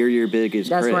 You're your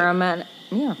biggest. That's critic. where I'm at.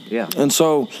 Yeah. Yeah. And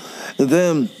so,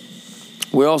 then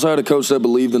we also had a coach that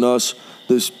believed in us.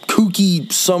 This kooky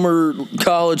summer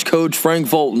college coach, Frank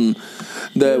Fulton,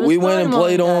 that we went and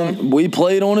played on. We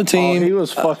played on a team. He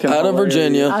was fucking out of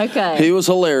Virginia. Okay. He was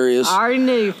hilarious. I already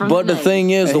knew from But the the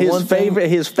thing is,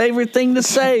 his favorite thing to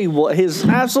say, his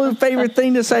absolute favorite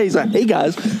thing to say is like, "Hey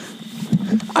guys,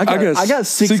 I got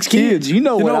six kids. You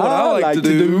know what I like to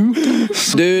do."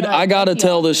 Dude, I got to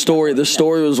tell this story. This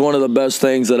story was one of the best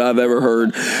things that I've ever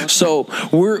heard. So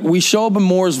we show up in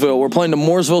Mooresville. We're playing the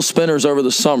Mooresville Spinners over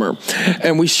the summer.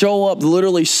 And we show up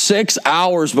literally 6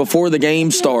 hours before the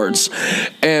game starts.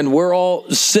 And we're all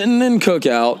sitting in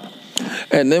cookout.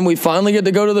 And then we finally get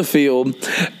to go to the field.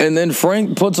 And then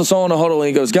Frank puts us all in a huddle and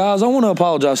he goes, guys, I want to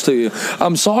apologize to you.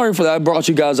 I'm sorry for that. I brought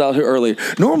you guys out here early.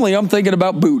 Normally, I'm thinking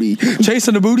about booty.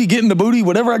 Chasing the booty, getting the booty,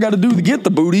 whatever I got to do to get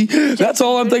the booty. That's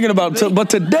all I'm thinking about. But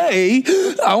today,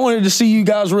 I wanted to see you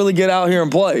guys really get out here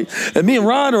and play. And me and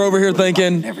Ryan are over here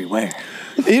thinking. Everywhere.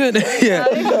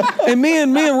 And me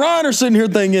and Ryan are sitting here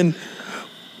thinking,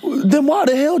 then why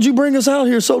the hell did you bring us out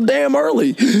here so damn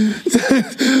early?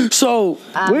 So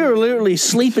we were literally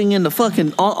sleeping in the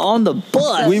fucking on the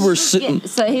bus. We were sitting.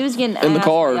 So he was getting in the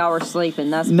car. Y'all were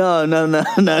sleeping. That's No.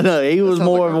 He was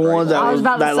more of the ones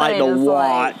that like to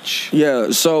watch. Yeah.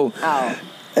 So. Oh.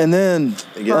 And then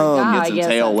get some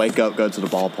tail, wake up, go to the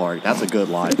ballpark. That's a good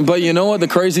life. But you know what the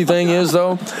crazy thing is,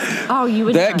 though? Oh, you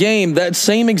would that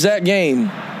same exact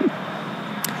game.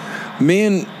 Me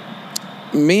and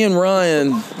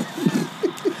Ryan.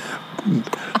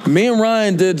 Me and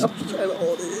Ryan did.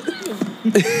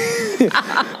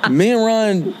 Me and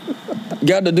Ryan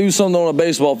got to do something on a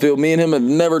baseball field me and him have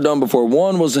never done before.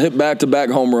 One was hit back-to-back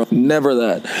home run. Never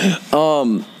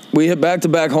that. We hit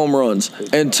back-to-back home runs.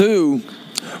 And two,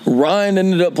 Ryan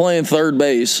ended up playing third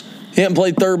base. He hadn't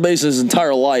played third base his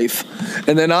entire life.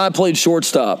 And then I played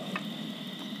shortstop.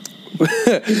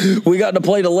 We got to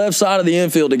play the left side of the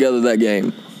infield together that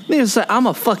game. I'm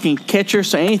a fucking catcher,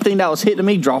 so anything that was hitting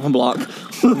me, drop and block.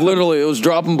 Literally, it was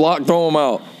drop and block, throw them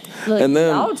out. Look, and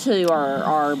then y'all two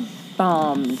are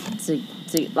to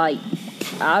like.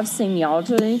 I've seen y'all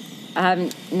two. I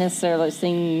haven't necessarily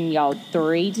seen y'all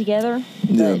three together,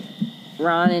 but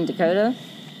Ryan and Dakota,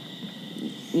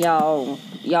 y'all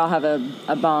have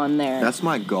a bond there. That's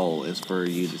my goal, is for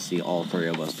you to see all three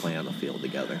of us play on the field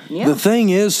together. Yeah. The thing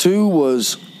is, too,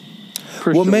 was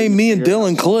what made me and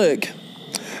Dylan click.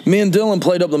 Me and Dylan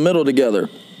played up the middle together.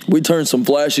 We turned some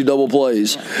flashy double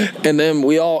plays, and then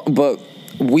we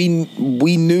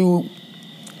knew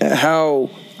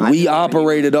how we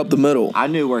operated up the middle. I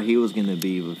knew where he was going to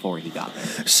be before he got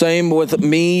there. Same with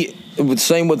me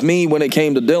when it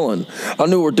came to Dylan. I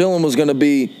knew where Dylan was going to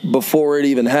be before it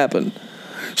even happened.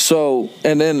 So,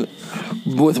 and then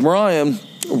with Ryan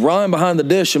behind the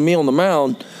dish and me on the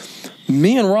mound,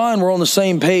 me and Ryan were on the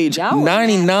same page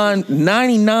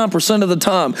 99% of the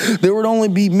time. There would only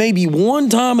be maybe one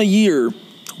time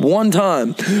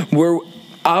where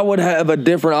I would have a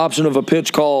different option of a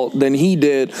pitch call than he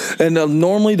did. And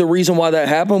normally the reason why that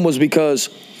happened was because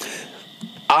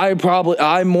I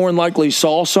more than likely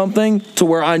saw something to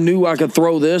where I knew I could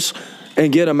throw this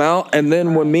and get him out. And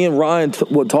then when me and Ryan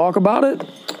would talk about it,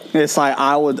 it's like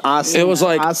it was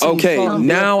like, okay,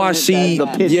 now I see the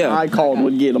pitch I called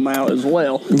would get him out as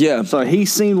well. Yeah. So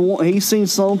he's seen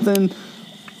something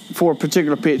for a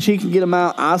particular pitch. He can get him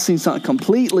out. I seen something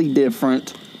completely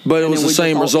different. But it was the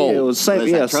same result. It was the same.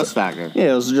 Yes, trust factor.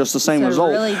 Yeah, it was just the same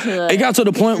result. Really it got to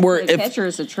the point where the catcher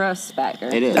is a trust factor.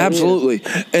 It is. Absolutely.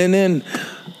 And then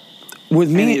with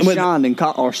me, and it shined in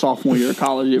our sophomore year of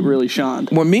college. It really shined.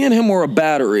 When me and him were a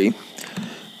battery,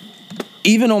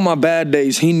 even on my bad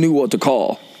days, he knew what to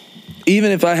call.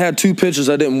 Even if I had two pitches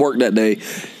that didn't work that day,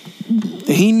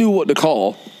 he knew what to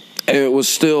call, and it was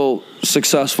still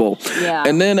successful. Yeah.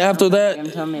 And then after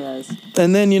that, tell me those.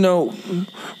 And then,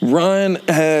 Ryan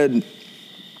had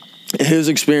his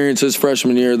experience his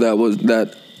freshman year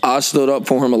that I stood up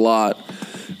for him a lot.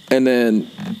 And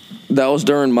then that was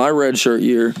during my redshirt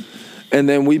year. And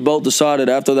then we both decided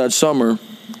after that summer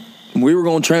we were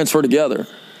going to transfer together.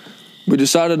 We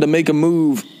decided to make a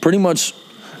move pretty much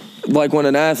like when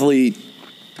an athlete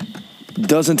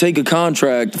doesn't take a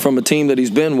contract from a team that he's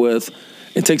been with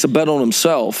and takes a bet on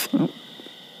himself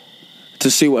to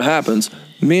see what happens.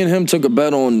 Me and him took a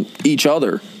bet on each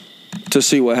other to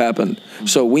see what happened.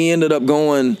 So we ended up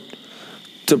going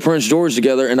to Prince George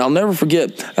together, and I'll never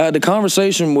forget, I had a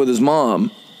conversation with his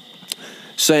mom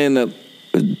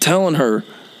telling her,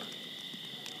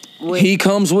 he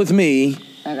comes with me.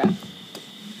 Okay.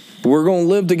 We're going to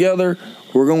live together.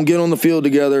 We're going to get on the field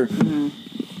together. Mm-hmm.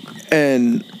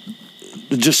 And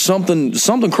just something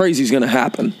crazy is going to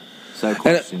happen. So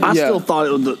I still thought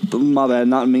it was my bad,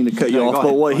 not mean to cut you off,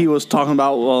 but what he was talking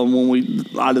about when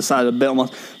I decided to bet on,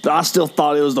 I still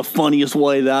thought it was the funniest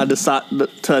way that I decided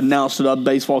to announce to the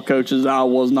baseball coaches that I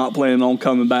was not planning on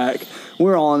coming back.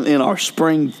 We're in our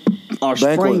spring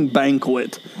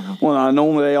banquet. When I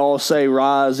normally they all say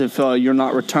rise if you're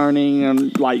not returning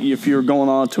and like if you're going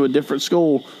on to a different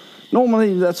school.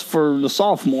 Normally that's for the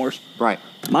sophomores. Right.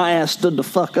 My ass stood the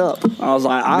fuck up. I was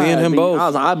like, both. I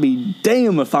was like, I'd be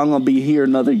damned if I'm gonna be here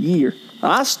another year.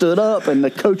 I stood up and the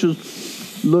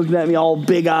coaches looking at me all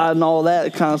big eyed and all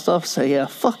that kind of stuff. Say, yeah,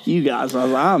 fuck you guys. I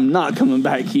was like, I'm not coming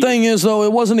back here. Thing is though,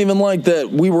 it wasn't even like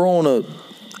that. We were on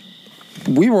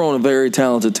we were on a very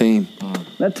talented team.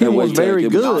 That team was very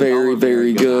good. Very,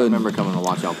 very good. I remember coming to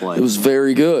watch y'all play. It was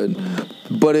very good.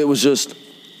 But it was just,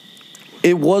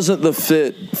 it wasn't the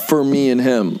fit for me and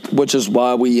him, which is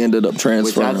why we ended up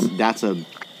transferring him. That's a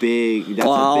big. That's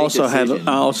I a big decision.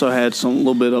 also had some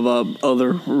little bit of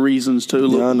other reasons too, a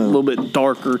little bit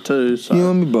darker too. So. You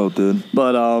and me both did.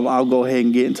 But I'll go ahead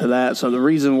and get into that. So the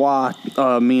reason why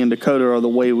me and Dakota are the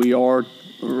way we are,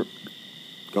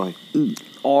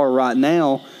 right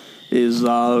now, is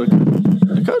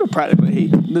Dakota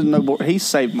practically he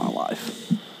saved my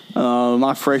life.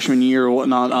 My freshman year or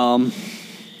whatnot,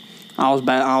 I was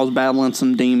battling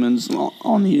some demons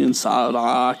on the inside.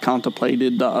 I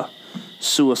contemplated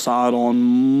suicide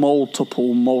on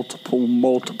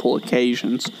multiple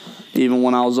occasions. Even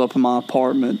when I was up in my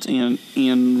apartment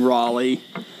in Raleigh,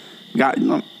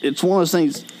 it's one of those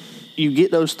things. You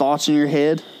get those thoughts in your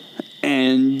head,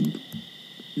 and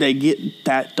they get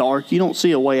that dark. You don't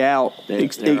see a way out.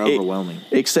 They're overwhelming.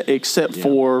 Except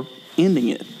for ending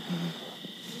it.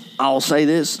 I'll say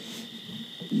this: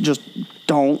 just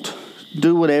don't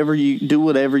do whatever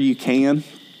you can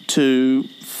to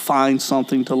find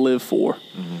something to live for.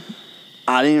 Mm-hmm.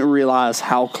 I didn't realize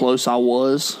how close I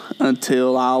was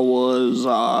until I was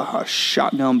a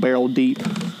shotgun barrel deep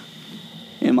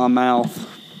in my mouth,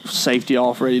 safety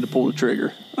off, ready to pull the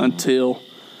trigger.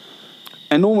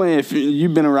 And normally, if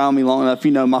you've been around me long enough,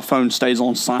 you know my phone stays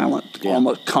on silent,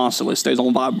 almost constantly stays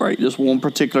on vibrate. Just one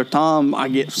particular time,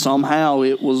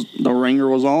 the ringer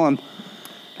was on.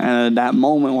 And at that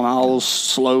moment when I was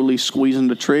slowly squeezing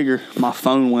the trigger, my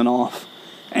phone went off,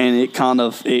 and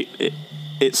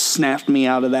it snapped me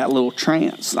out of that little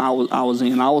trance I was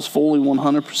in. I was fully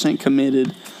 100%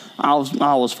 committed. I was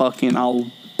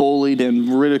bullied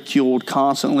and ridiculed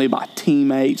constantly by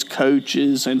teammates,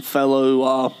 coaches, and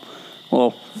fellow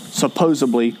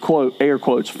supposedly quote air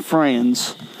quotes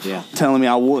friends, telling me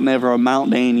I wouldn't ever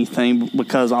amount to anything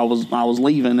because I was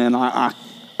leaving, and I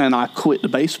quit the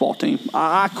baseball team.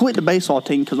 I quit the baseball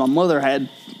team because my mother had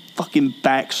fucking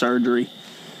back surgery.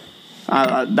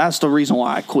 That's the reason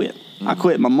why I quit. Mm-hmm. I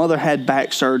quit. My mother had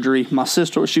back surgery. My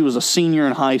sister, she was a senior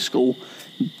in high school.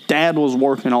 Dad was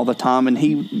working all the time, and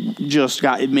he just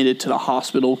got admitted to the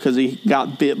hospital because he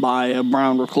got bit by a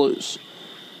brown recluse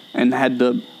and had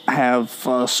to have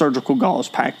surgical gauze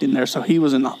packed in there. So he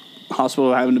was in the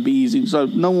hospital having to be easy. So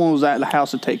no one was at the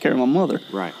house to take care of my mother.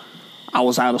 Right. I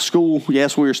was out of school.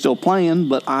 Yes, we were still playing,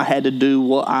 but I had to do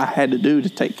what I had to do to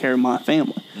take care of my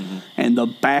family. Mm-hmm. And the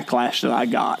backlash that I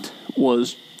got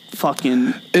was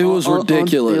fucking... It was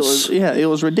ridiculous. It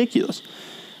was ridiculous.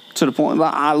 To the point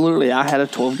that I had a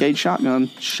 12-gauge shotgun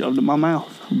shoved in my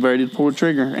mouth, ready to pull the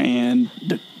trigger, and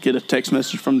get a text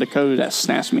message from Dakota that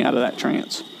snatched me out of that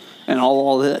trance. And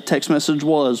all that text message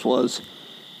was,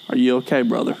 "Are you okay,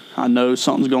 brother? I know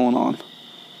something's going on."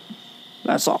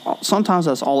 That's all. Sometimes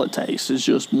that's all it takes is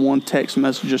just one text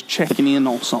message, just checking in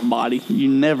on somebody. You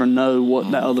never know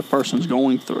what that other person's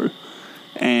going through.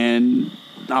 And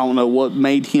I don't know what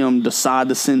made him decide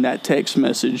to send that text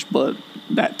message, but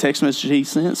that text message he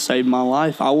sent saved my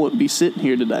life. I wouldn't be sitting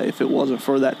here today if it wasn't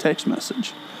for that text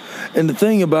message. And the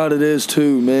thing about it is,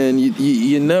 too, man,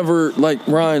 you never, like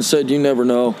Ryan said, you never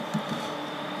know.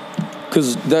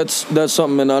 Because that's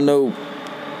something, and I know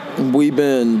we've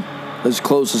been as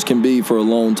close as can be for a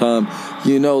long time.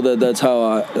 You know that's how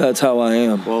I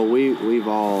am. Well, we've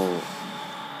all,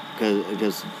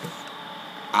 because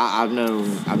I've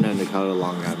known Dakota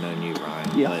longer than I've known you,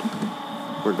 Ryan.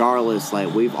 Yeah. But regardless,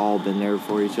 like, we've all been there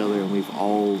for each other, and we've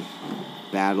all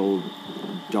battled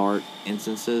dark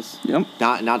instances. Yep.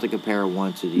 Not to compare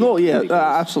one to the other. Well, yeah,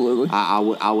 absolutely.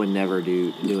 I would never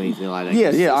do anything like that.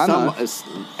 Yeah, I know.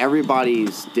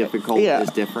 Everybody's difficult is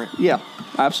different. Yeah,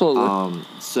 absolutely.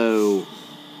 So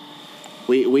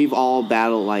we've all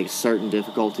battled like certain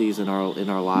difficulties in our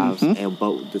lives, mm-hmm.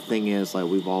 But the thing is, like,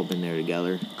 we've all been there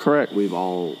together. Correct. We've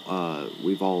all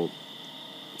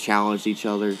challenged each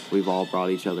other. We've all brought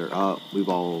each other up. We've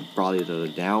all brought each other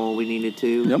down when we needed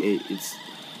to. Yep.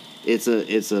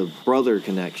 It's a brother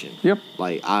connection. Yep.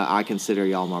 Like, I consider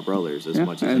y'all my brothers as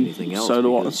much as anything else. So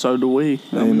do we.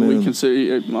 I mean, we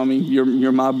consider. I mean,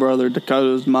 you're my brother.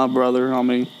 Dakota's my brother. I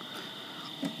mean,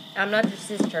 I'm not your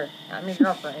sister. I'm your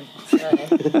girlfriend.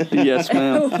 Yes,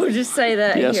 ma'am. We'll just say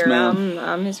that yes, here. Ma'am.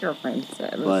 I'm his girlfriend. So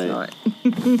but,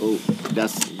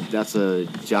 that's a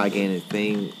gigantic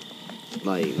thing.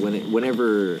 Like,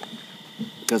 whenever,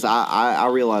 because I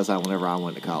realized that whenever I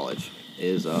went to college.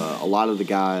 Is a lot of the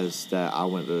guys that I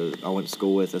went to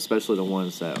school with, especially the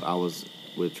ones that I was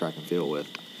with track and field with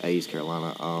at East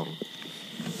Carolina,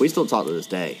 we still talk to this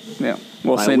day. Yeah.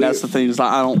 Well, like, that's the thing is,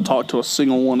 I don't talk to a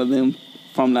single one of them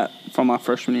from that from my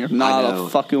freshman year. Not a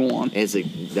fucking one. That's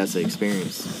an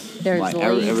experience. There's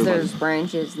leaves, there's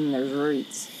branches, and there's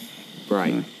roots.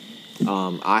 Right.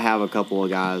 I have a couple of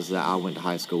guys that I went to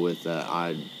high school with that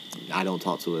I don't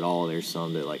talk to at all. There's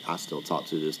some that like I still talk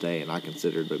to this day, and I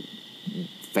consider the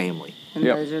family. And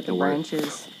those are the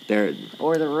branches.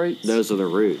 Or the roots. Those are the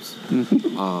roots.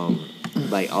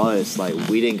 Like us, like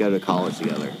we didn't go to college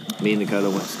together. Me and Dakota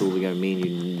went to school together. Me and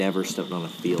you never stepped on a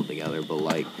field together. But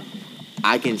like,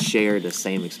 I can share the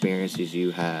same experiences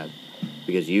you had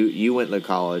because you went to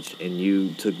college and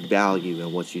you took value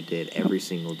in what you did every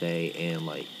single day, and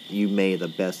like you made the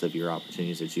best of your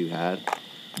opportunities that you had.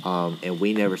 And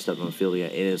we never stepped on the field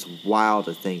together. It is wild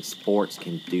to think sports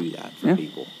can do that for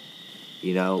people.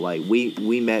 You know, like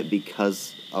we met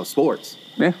because of sports.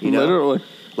 Yeah, you know? Literally.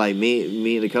 Like me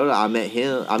and Dakota, I met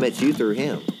you through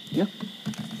him. Yeah.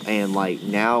 And like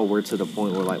now we're to the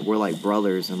point where like we're like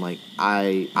brothers, and like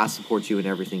I support you in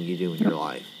everything you do in your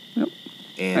life. Yep.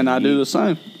 And I do the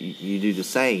same. You do the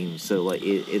same. So like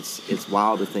it's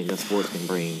wild to think that sports can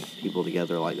bring people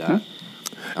together like that. Yeah.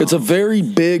 It's a very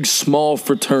big, small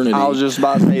fraternity. I was just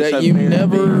about to say that you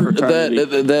never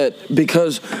that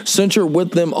because since you're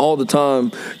with them all the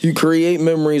time, you create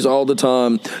memories all the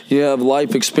time. You have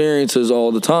life experiences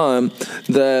all the time.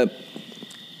 That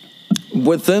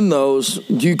within those,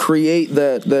 you create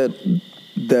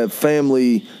that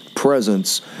family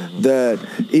presence. That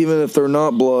even if they're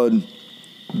not blood,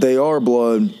 they are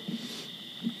blood.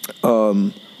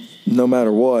 No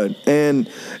matter what, and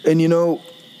you know.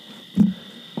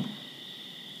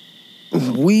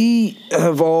 We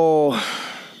have all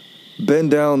been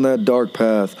down that dark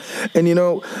path. And, you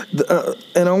know,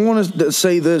 and I want to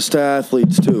say this to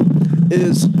athletes, too,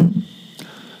 is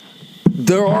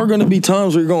there are going to be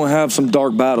times where you're going to have some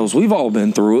dark battles. We've all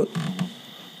been through it.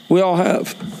 We all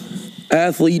have.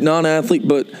 Athlete, non-athlete,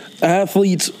 but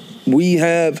athletes we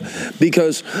have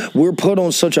because we're put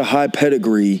on such a high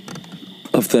pedigree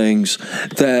of things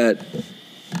that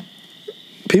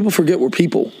people forget we're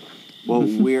people. Well,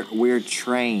 we're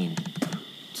trained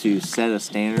to set a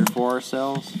standard for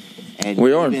ourselves, and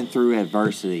even through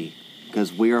adversity,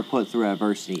 because we are put through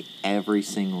adversity every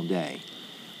single day.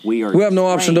 We have no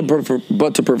option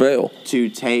but to prevail. To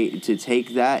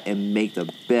take that and make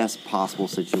the best possible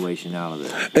situation out of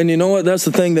it. And you know what? That's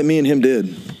the thing that me and him did.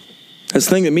 That's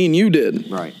the thing that me and you did.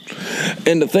 Right.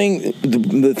 And the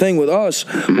thing with us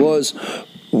was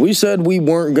we said we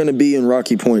weren't going to be in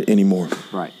Rocky Point anymore.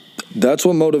 Right. That's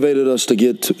what motivated us to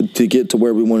get to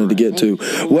where we wanted to get to.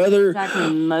 Whether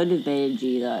exactly motivated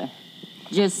you though,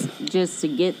 just to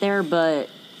get there, but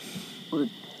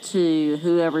to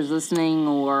whoever's listening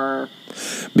or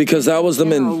because that was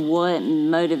what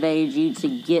motivated you to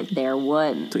get there?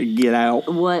 What to get out?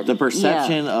 What the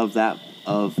perception of that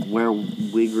of where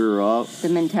we grew up? The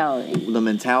mentality. The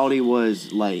mentality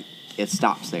was like it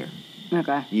stops there.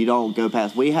 Okay. You don't go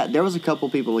past. There was a couple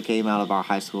people that came out of our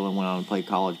high school and went on and played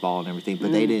college ball and everything,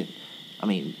 but they didn't. I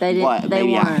mean, maybe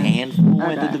a handful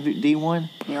went to the D1.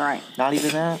 You're right. Not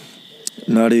even that.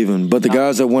 Not even. But the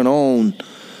guys that went on,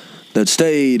 that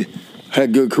stayed,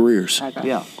 had good careers. Okay.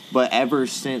 Yeah, but ever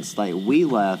since like we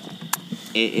left,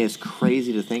 it is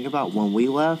crazy to think about. When we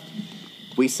left,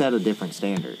 we set a different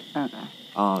standard. Okay.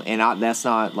 And that's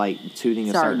not like tooting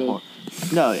a certain point.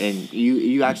 No, and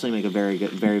you actually make a very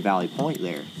good, very valid point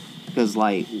there, because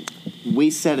like we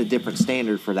set a different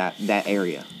standard for that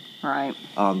area. Right.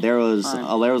 There was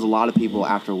a lot of people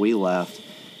after we left,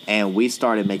 and we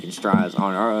started making strides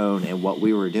on our own and what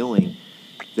we were doing.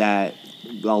 That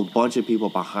a bunch of people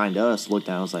behind us looked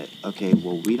at and was like, okay,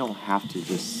 well, we don't have to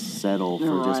just settle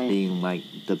for just being like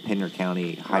the Pender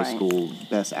County High School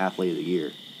best athlete of the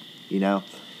year, you know.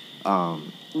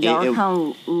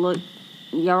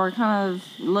 Y'all were kind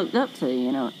of looked up to,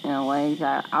 you know, in a way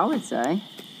that I would say.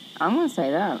 I'm going to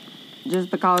say that.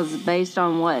 Just because based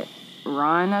on what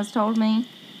Ryan has told me,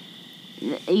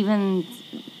 even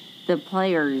the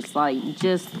players, like,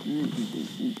 just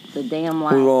the damn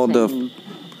last team.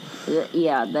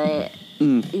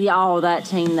 All that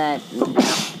team that...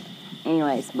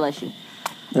 Anyways, bless you.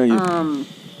 Thank you.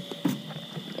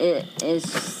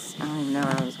 It's... I don't even know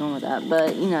where I was going with that,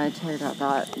 but, you know, tear that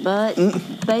thought. But,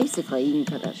 basically, you can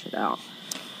cut that shit out.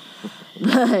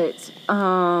 But,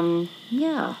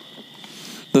 yeah.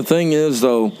 The thing is,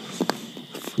 though,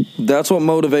 that's what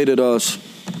motivated us.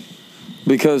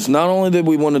 Because not only did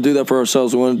we want to do that for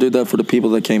ourselves, we wanted to do that for the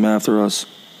people that came after us.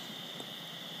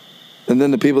 And then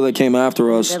the people that came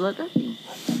after us... They looked at you.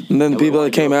 And then the people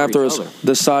that came after us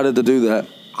decided to do that.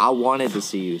 I wanted to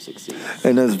see you succeed.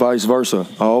 And that's vice versa.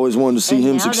 I always wanted to see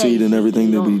him succeed in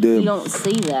everything that we did. You don't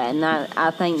see that, and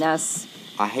I think that's...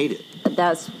 I hate it.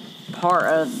 That's part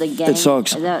of the game. It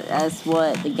sucks. That's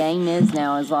what the game is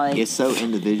now. Is like It's so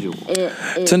individual.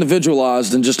 It's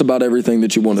individualized in just about everything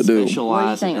that you want to do.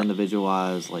 Specialized and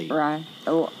individualized, right.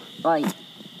 Like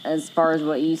as far as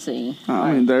what you see.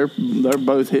 I mean, they're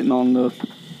both hitting the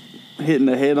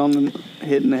head of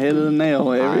the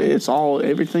nail.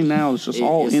 Everything now is just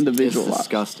all individualized. It's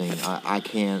disgusting. I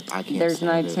can't. There's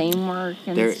no teamwork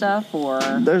and stuff, or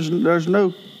there's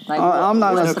no. Like, I'm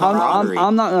not gonna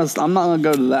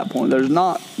go to that point.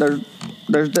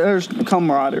 There's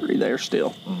camaraderie there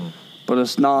still, but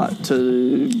it's not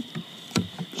to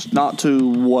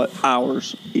what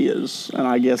ours is, and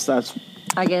I guess that's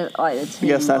like the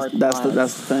teamwork. That's the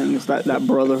thing. It's that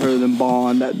brotherhood and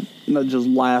bond that just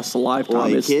lasts a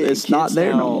lifetime. It's not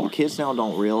there no more. Kids now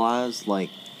don't realize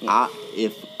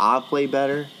if I play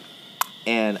better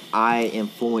and I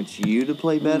influence you to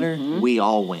play better, we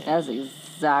all win. That's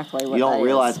exactly what you don't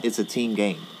realize is. it's a team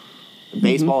game.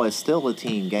 Baseball is still a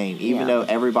team game, even though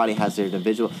everybody has their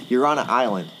individual. You're on an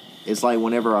island. It's like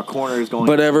whenever a corner is going.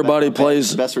 But everybody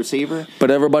plays best receiver.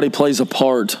 But everybody plays a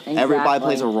part. Exactly. Everybody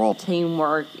plays a role.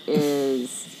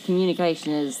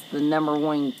 Communication is the number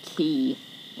one key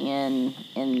in.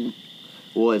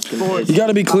 Well, you got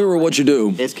to be clear with what you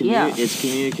do. It's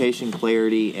communication,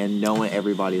 clarity, and knowing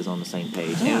everybody is on the same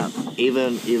page. Yeah. And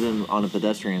even on the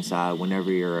pedestrian side,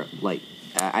 whenever you're like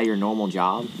at your normal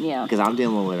job, because I'm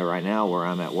dealing with it right now where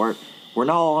I'm at work, we're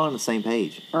not all on the same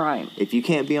page. Right. If you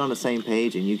can't be on the same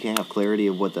page and you can't have clarity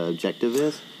of what the objective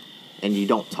is, and you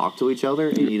don't talk to each other,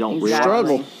 and you don't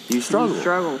realize, you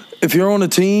struggle. If you're on a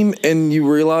team and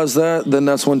you realize that, then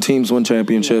that's when teams win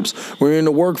championships. When you're in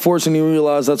the workforce and you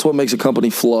realize that's what makes a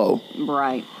company flow.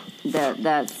 Right.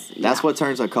 That's what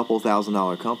turns a couple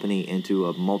 $1,000 company into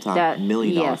a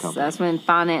multi-million-dollar company. That's when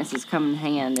finances come in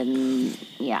hand, and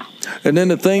And then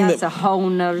the thing that's a whole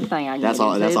nother thing.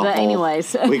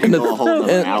 Anyways, we can go a whole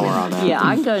nother hour on that. Yeah,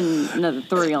 I can go another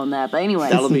 3 on that. But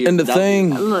anyways, look,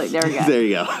 there we go. There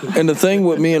you go. And the thing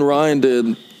what me and Ryan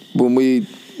did when we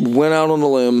went out on the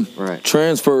limb,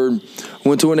 transferred,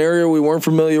 went to an area we weren't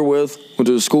familiar with, went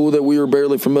to a school that we were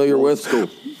barely familiar with. School.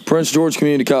 Prince George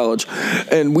Community College.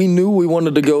 And we knew we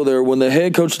wanted to go there when the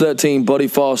head coach of that team, Buddy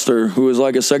Foster, who is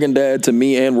like a second dad to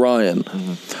me and Ryan,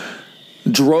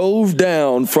 drove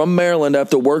down from Maryland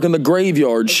after working the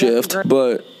graveyard shift.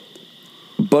 But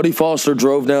Buddy Foster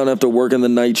drove down after working the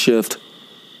night shift.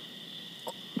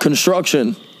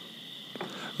 Construction.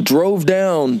 Drove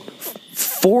down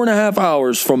 4.5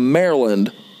 hours from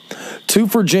Maryland to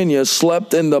Virginia,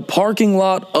 slept in the parking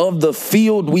lot of the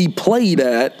field we played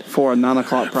at for a 9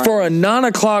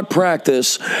 o'clock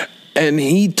practice. And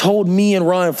he told me and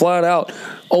Ryan flat out,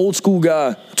 old school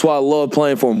guy, that's why I love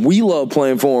playing for him. We love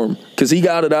playing for him because he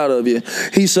got it out of you.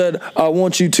 He said, I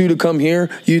want you two to come here.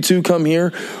 You two come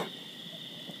here.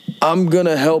 I'm going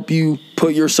to help you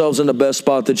put yourselves in the best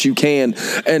spot that you can.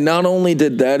 And not only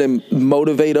did that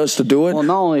motivate us to do it. Well,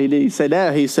 not only did he say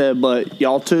that, he said, but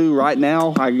y'all two right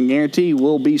now, I can guarantee you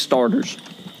will be starters.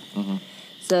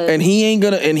 And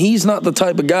he's not the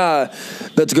type of guy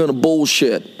that's going to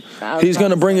bullshit. He's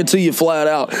going to bring it to you flat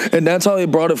out. And that's how he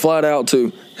brought it flat out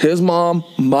to his mom,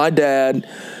 my dad,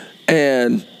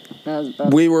 and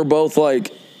we were both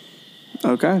like,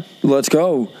 okay, let's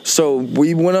go. So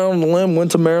we went out on the limb,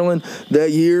 went to Maryland that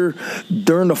year.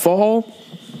 During the fall,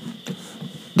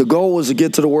 the goal was to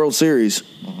get to the World Series.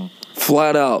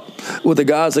 Flat out. With the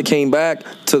guys that came back,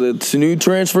 to the new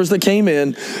transfers that came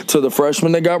in, to the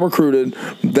freshmen that got recruited,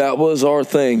 that was our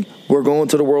thing. We're going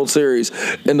to the World Series.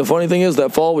 And the funny thing is,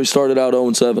 that fall we started out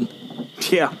 0-7.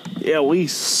 Yeah, we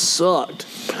sucked.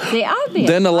 See,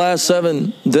 then the last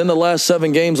 7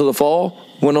 games of the fall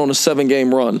went on a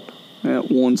 7-game run. Yeah,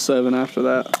 1-7 after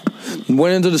that.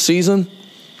 Went into the season,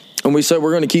 and we said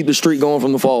we're going to keep the streak going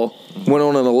from the fall. Went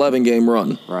on an 11-game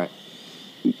run. Right.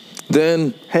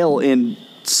 Then, hell, in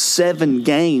 7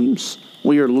 games,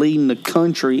 we are leading the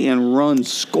country in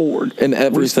runs scored. In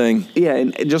everything.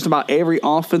 In just about every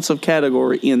offensive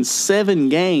category in 7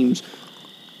 games.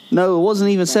 No, it wasn't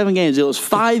even 7 games. It was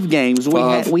 5 games.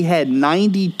 We had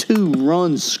 92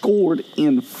 runs scored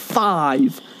in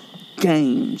 5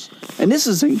 games. And this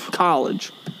is in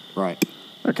college. Right.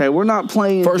 Okay, we're not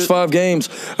playing. First 5 games,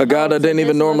 a guy that didn't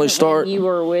even normally start. You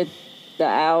were with the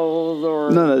Owls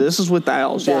or. No, this is with the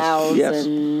Owls. Yes.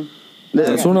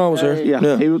 That's when I was here. Yeah.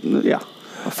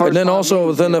 And then also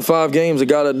within the 5 games, a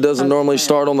guy that doesn't normally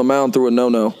start on the mound threw a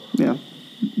no-no. Yeah.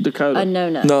 Dakota. A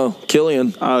no-no. No,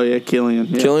 Killian. Oh, yeah, Killian.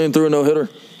 Yeah. Killian threw a no-hitter.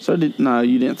 You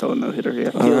didn't throw a no-hitter.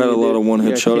 Yeah, I had a lot of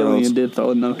one-hit shutouts. Killian did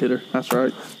throw a no-hitter. That's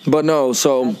right. But no,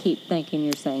 so. I keep thinking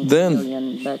you're saying then,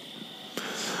 Killian,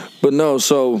 but no,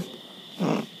 so.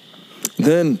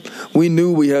 then we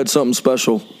knew we had something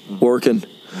special working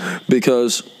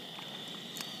because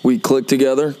we clicked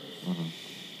together.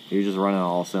 You're just running on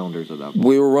all cylinders at that point.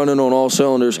 We were running on all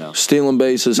cylinders, stealing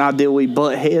bases. Now, did we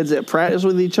butt heads at practice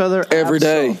with each other? Every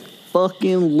day.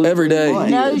 Fucking every day.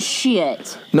 No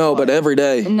shit. No, but every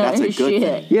day. No That's a good shit.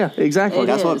 thing. Yeah, exactly.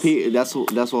 That's what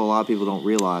a lot of people don't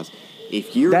realize.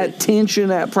 If you're that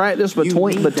tension at practice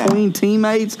between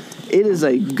teammates, it is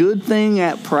a good thing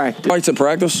at practice. Fights at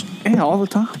practice? Yeah, all the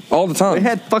time. All the time. We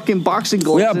had fucking boxing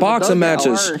gloves. We had boxing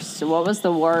matches. What was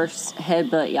the worst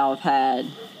headbutt y'all have had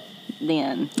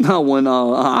then? No, when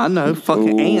I know,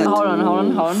 fucking Ant. Hold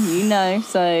on. You know,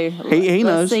 so he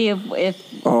knows. Let's see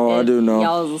if I do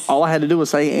know. All I had to do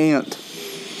was say Ant.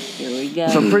 Here we go.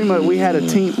 So pretty much, we had a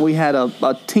team. We had a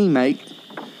teammate.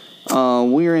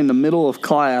 We were in the middle of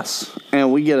class,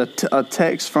 and we get a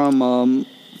text from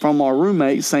our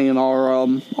roommate saying our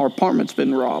apartment's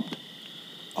been robbed.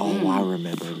 Oh, I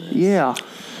remember this. Yeah.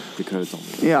 Dakota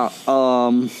told me.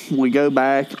 Yeah. We go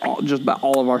back. Just about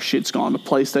all of our shit's gone.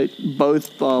 Both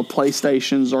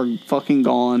PlayStations are fucking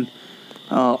gone.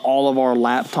 All of our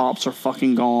laptops are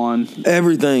fucking gone.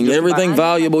 Everything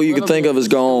valuable you could think of is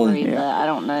gone. Yeah. I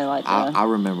don't know, like I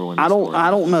remember when. I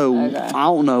don't know. Okay. I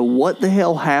don't know what the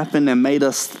hell happened and made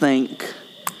us think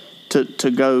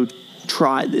to go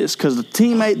try this, because the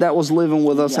teammate that was living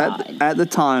with us at the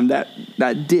time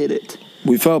that did it.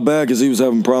 We felt bad because he was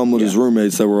having a problem with his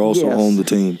roommates that were also on the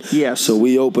team. Yes. So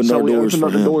we opened our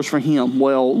doors for him.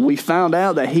 Well, we found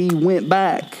out that he went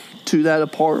back to that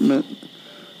apartment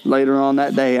later on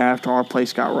that day after our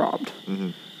place got robbed,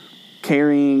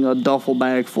 carrying a duffel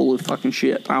bag full of fucking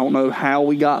shit. I don't know how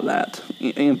we got that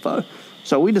info.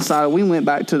 So we decided we went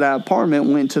back to that apartment,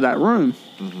 went to that room.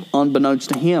 Unbeknownst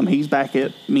to him, he's back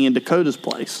at me and Dakota's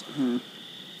place.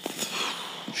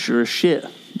 Sure as shit.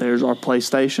 There's our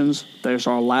PlayStations. There's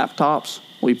our laptops.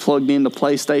 We plugged in the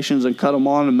PlayStations and cut them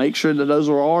on and make sure that those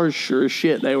were ours. Sure as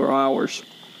shit, they were ours.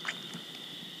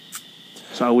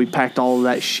 So we packed all of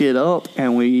that shit up,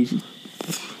 and we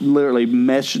literally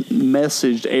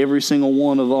messaged every single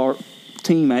one of our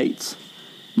teammates,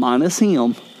 minus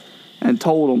him, and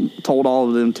told all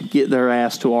of them to get their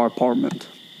ass to our apartment.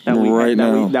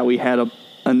 That we had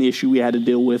an issue we had to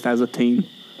deal with as a team.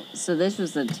 So this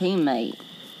was the teammate.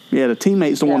 Yeah, the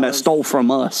teammate's the one that stole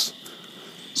from us.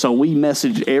 So we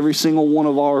messaged every single one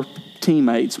of our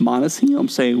teammates, minus him,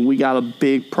 saying we got a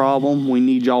big problem. We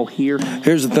need y'all here.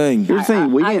 Here's the thing.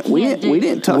 We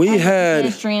didn't touch. We had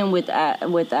with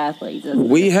athletes.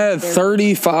 We had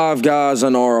 35 guys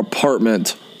in our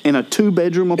apartment. In a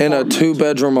two-bedroom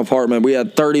apartment. We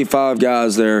had 35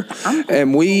 guys there.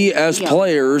 And we as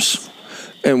players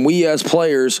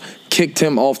kicked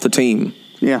him off the team.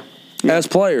 Yeah. As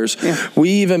players. Yeah. We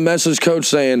even messaged coach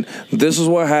saying, this is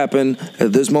what happened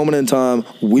at this moment in time.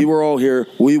 We were all here.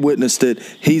 We witnessed it.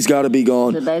 He's got to be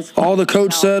gone. All the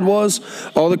coach said was,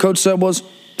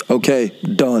 okay,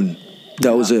 done.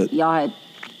 That was it. Y'all had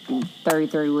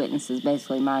 33 witnesses,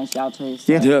 basically, minus y'all two.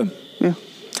 So. Yeah.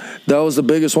 That was the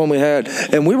biggest one we had.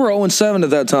 And we were 0-7 at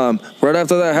that time. Right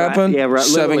after that happened,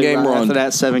 7-game run. After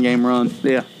that 7-game run,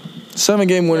 yeah.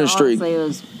 7-game winning streak.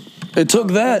 It took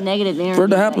that for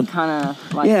it to happen.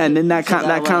 And then that kind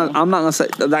of I'm not gonna say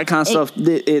that kind of stuff.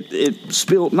 It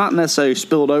spilled, not necessarily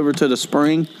spilled over to the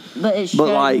spring, but it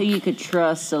showed who you could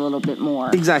trust a little bit more.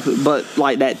 Exactly, but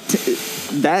like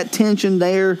that tension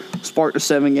there sparked a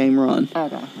 7-game run.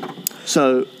 Okay.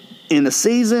 So in the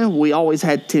season, we always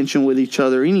had tension with each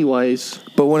other, anyways.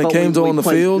 But when it came on the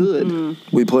field,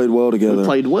 we played well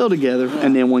together.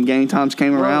 And then when game times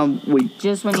came around, we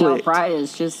just when y'all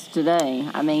practiced, just today.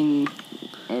 I mean,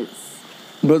 it's.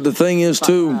 But the thing is,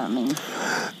 too,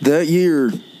 that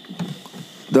year,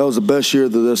 that was the best year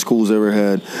that this school's ever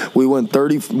had. We went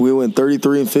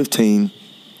 33-15.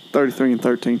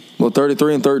 33-13. Well,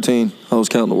 33-13. I was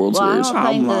counting the World Series.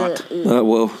 I'm not.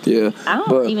 I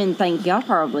don't even think y'all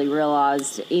probably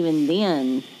realized even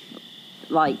then,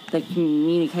 like the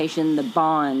communication, the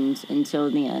bond until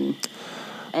then.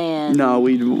 And no,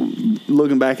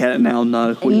 looking back at it now,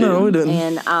 no, we didn't.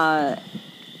 And I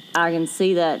can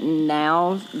see that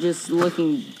now, just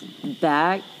looking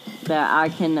back, that I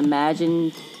can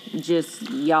imagine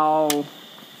just y'all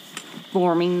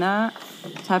forming that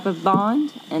type of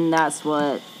bond, and that's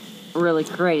what really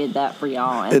created that for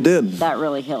y'all. And it did. That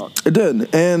really helped. It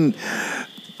did. And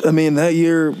I mean, that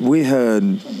year we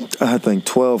had, I think,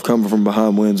 12 coming from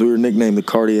behind wins. We were nicknamed the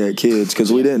Cardiac Kids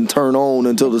because we didn't turn on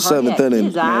until the 7th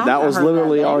inning. That was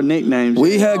literally our nickname.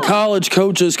 We had college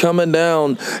coaches coming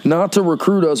down not to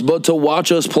recruit us, but to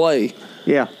watch us play.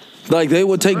 Yeah. Like they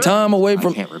would take time away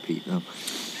from. I can't repeat them.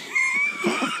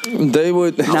 They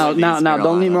would. Now,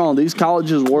 don't get me wrong. These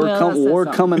colleges were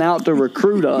coming out to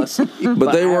recruit us,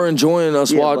 but they were enjoying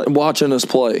us watching us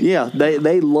play. Yeah,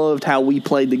 they loved how we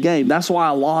played the game. That's why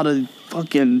a lot of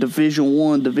fucking Division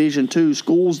I, Division II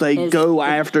schools go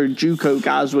after JUCO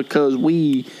guys because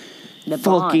we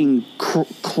fucking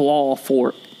claw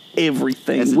for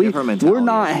everything. We're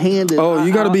not handed. Oh,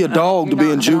 you got to be a dog to be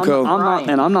in JUCO.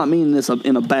 I'm not meaning this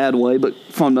in a bad way, but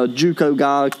from the JUCO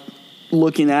guy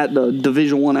looking at the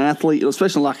Division I athlete,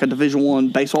 especially like a Division I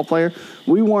baseball player,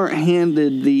 we weren't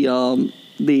handed the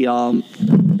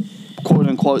quote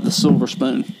unquote the silver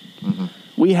spoon. Mm-hmm.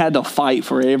 We had to fight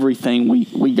for everything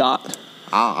we got.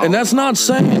 And that's not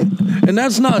saying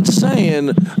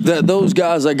that those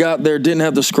guys that got there didn't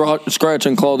have to scratch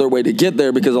and claw their way to get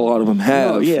there, because a lot of them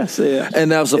have. Oh, yes, yeah. And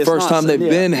that was the first time they've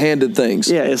been handed things.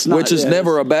 Yeah, it's not, which is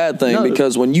never a bad thing,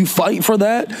 because when you fight for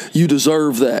that, you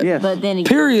deserve that. Yeah. But then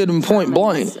period and point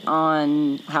blank.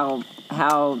 On how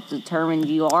determined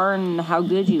you are and how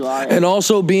good you are. And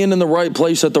also being in the right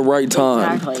place at the right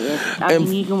time. Exactly. I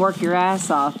mean, you can work your ass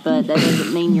off, but that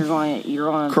doesn't mean you're going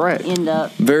to end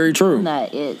up. Very true.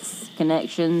 That it's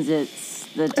connections, it's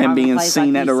the time and being and place,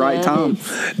 seen like at the right time.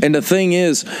 And the thing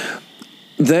is,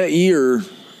 that year,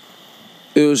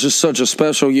 it was just such a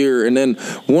special year. And then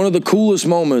one of the coolest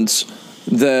moments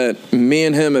that me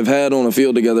and him have had on a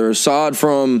field together, aside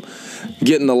from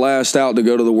getting the last out to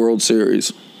go to the World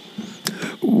Series,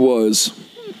 was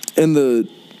in the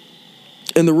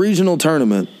regional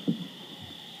tournament.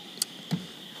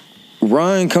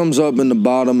 Ryan comes up in the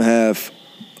bottom half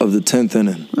of the 10th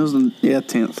inning. It was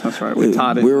 10th. That's right. We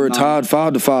tied it. We were tied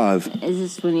 5-5. Is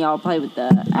this when y'all play with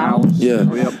the Owls? Yeah.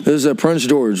 Yep. This is at Prince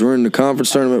George. We're in the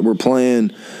conference tournament. We're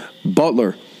playing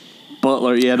Butler.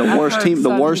 Yeah, the worst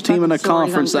team in the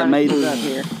conference that made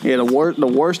it. Yeah, the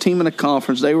worst team in the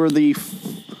conference. They were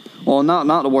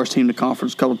not the worst team in the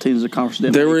conference. A couple of teams in the conference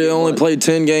didn't. They only played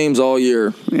 10 games all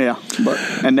year. Yeah,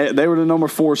 and they were the number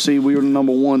 4 seed. We were the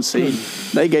number 1 seed.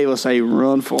 They gave us a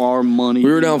run for our money.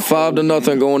 We were down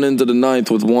 5-0 going into the 9th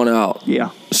with 1 out.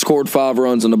 Yeah, scored 5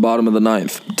 runs in the bottom of the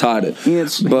 9th, tied it.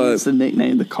 Hence the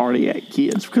nickname the Cardiac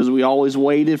Kids, because we always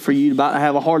waited for you about to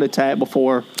have a heart attack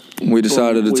before we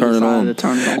decided to turn it on.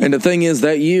 And the thing is,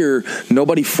 that year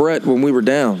nobody fret when we were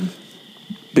down.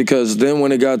 Because then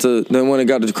when it got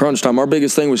to crunch time, our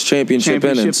biggest thing was championship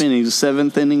innings.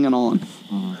 7th inning and on.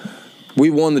 We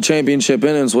won the championship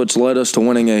innings, which led us to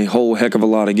winning a whole heck of a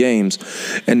lot of games.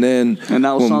 And that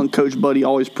was something Coach Buddy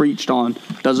always preached on.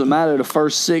 Doesn't matter, the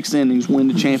first 6 innings win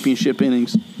the championship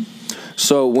innings.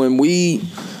 So when we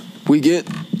get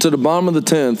to the bottom of the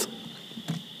 10th,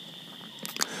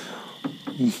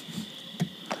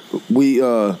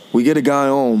 we get a guy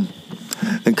on.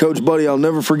 And Coach Buddy, I'll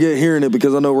never forget hearing it,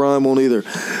 because I know Ryan won't either.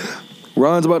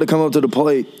 Ryan's about to come up to the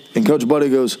plate, and Coach Buddy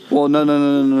goes, "Well,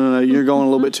 no. You're going a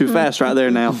little bit too fast right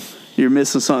there now. You're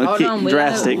missing something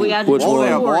drastic." Which one?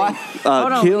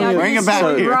 Bring it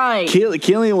back here. Right.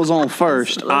 Killian was on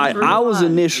first. I was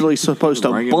initially supposed to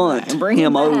bunt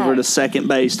him over to second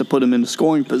base to put him in the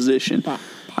scoring position.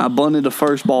 I bunted the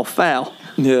first ball foul.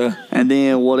 Yeah. And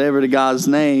then whatever the guy's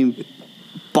name,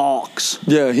 balks.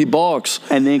 Yeah, he balks.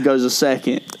 And then goes a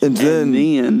second. And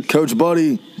then Coach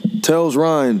Buddy tells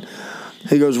Ryan,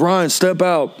 he goes, "Ryan, step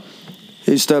out."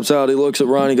 He steps out. He looks at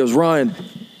Ryan. He goes, "Ryan,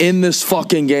 in this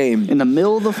fucking game." In the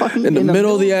middle of the fucking In the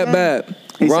middle of the at-bat.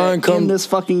 Ryan comes in this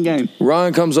fucking game.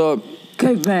 Ryan comes up.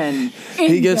 Good man.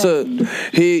 He gets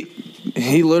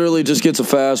he literally just gets a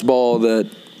fastball that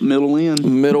middle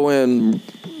end.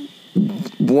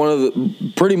 One of the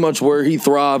pretty much where he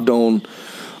thrived on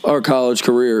our college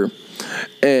career.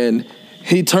 And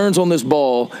he turns on this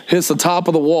ball, hits the top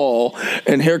of the wall,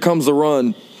 and here comes the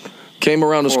run. Came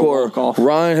around to score.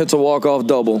 Ryan hits a walk-off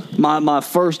double. My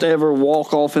first ever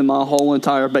walk-off in my whole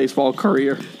entire baseball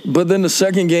career. But then the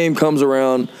second game comes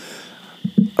around.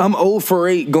 I'm 0 for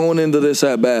 8 going into this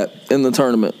at-bat in the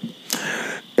tournament.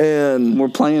 And we're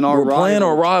playing our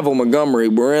rival, Montgomery.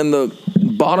 We're in the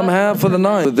bottom half of the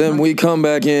 9th. But then we come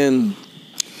back in.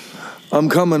 I'm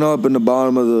coming up in the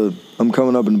bottom of the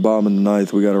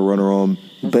 9th. We got a runner on.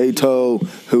 Beto,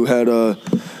 who had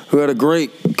a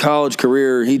great college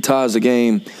career. He ties the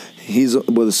game. He's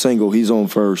with a single. He's on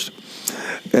first.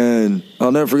 And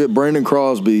I'll never forget Brandon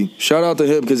Crosby. Shout out to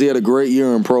him because he had a great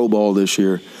year in pro ball this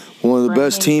year. One of the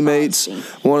best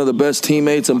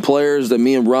teammates and players that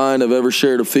me and Ryan have ever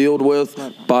shared a field with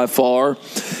by far.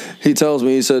 He tells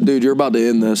me, he said, "Dude, you're about to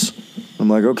end this." I'm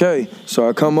like, "Okay." So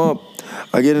I come up.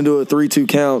 I get into a 3-2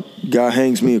 count. Guy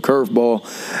hangs me a curveball.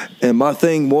 And my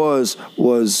thing was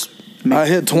I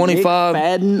hit 25.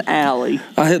 McFadden Alley.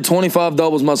 I hit 25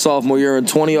 doubles my sophomore year, and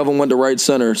 20 of them went to right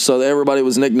center. So everybody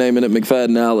was nicknaming it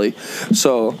McFadden Alley.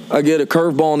 So I get a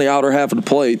curveball in the outer half of the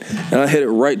plate, and I hit it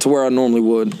right to where I normally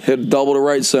would. Hit double to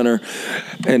right center,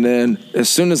 and then as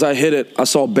soon as I hit it, I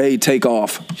saw Bay take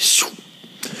off.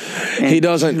 He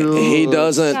doesn't.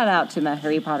 Shout out to my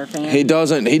Harry Potter fans. He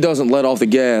doesn't let off the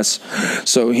gas.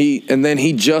 So then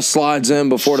he just slides in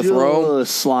before the throw.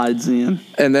 Just slides in.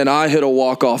 And then I hit a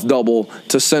walk-off double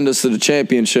to send us to the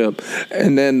championship.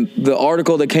 And then the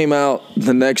article that came out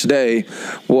the next day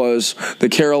was the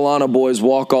Carolina boys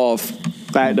walk off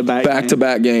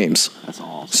back-to-back games. That's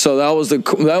awesome. So that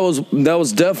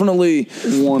was definitely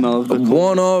one of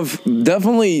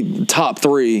definitely top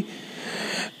 3.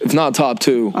 If not top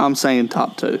 2. I'm saying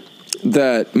top 2.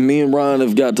 That me and Ryan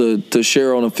have got to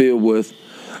share on a field with.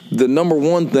 The number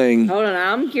one thing. Hold on,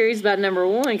 I'm curious about number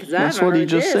 1 because that's what he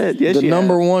just said. Yes, the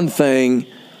number one thing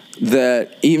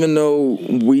that even though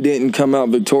we didn't come out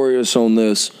victorious on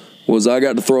this was I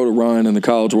got to throw to Ryan in the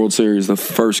College World Series the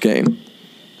first game.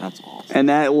 That's awesome. And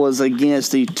that was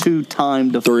against the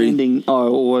 2-time defending,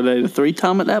 or were they the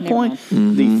 3-time at that point?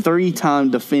 Mm-hmm. The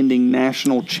 3-time defending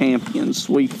national champions.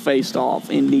 We faced off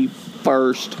in the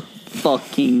first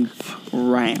fucking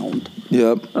round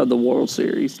of the World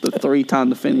Series. The 3-time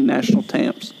defending national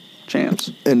champs.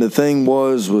 And the thing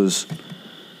was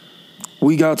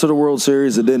we got to the World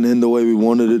Series. It didn't end the way we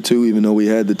wanted it to, even though we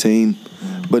had the team.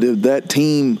 But if that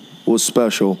team was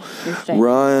special,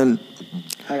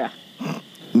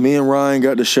 me and Ryan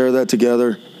got to share that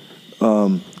together.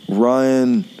 Same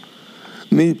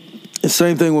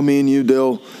thing with me and you,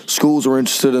 Dill. Schools were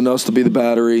interested in us to be the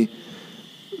battery.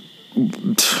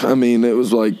 I mean, it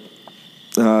was like,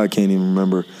 I can't even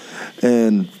remember.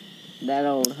 And that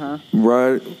old, huh?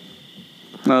 Right.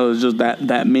 No, it was just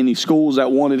that many schools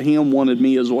that wanted him wanted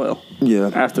me as well. Yeah.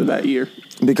 After that year.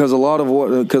 Because a lot of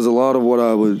what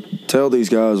I would tell these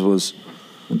guys was,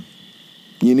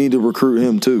 you need to recruit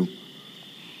him too.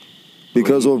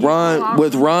 Because with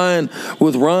Ryan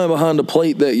behind the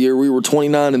plate that year, we were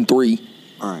 29-3.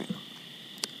 All right.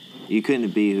 You couldn't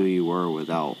be who you were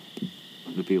without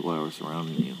the people that were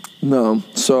surrounding you. No.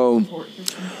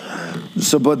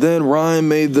 But then Ryan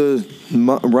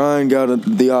got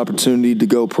the opportunity to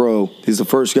go pro. He's the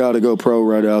first guy to go pro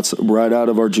right out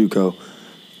of our JUCO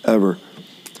ever.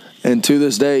 And to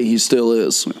this day, he still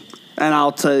is. And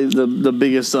I'll tell you the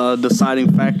biggest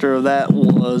deciding factor of that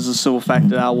was the simple fact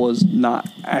that I was not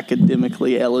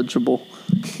academically eligible.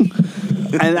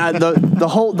 And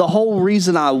the whole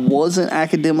reason I wasn't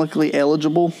academically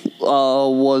eligible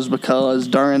was because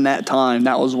during that time,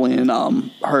 that was when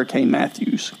Hurricane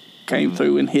Matthews came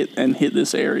through and hit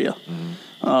this area.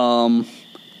 During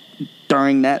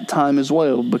that time as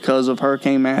well, because of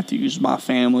Hurricane Matthews, my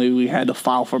family, we had to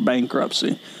file for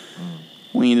bankruptcy.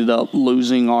 We ended up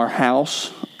losing our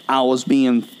house. I was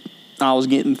getting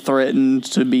threatened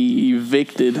to be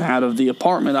evicted out of the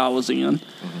apartment I was in.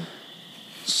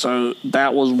 So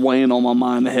that was weighing on my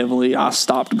mind heavily. I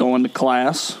stopped going to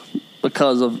class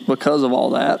because of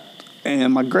all that,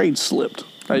 and my grades slipped.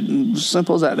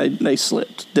 Simple as that. They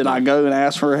slipped. Did I go and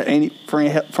ask for any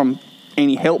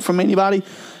help from anybody?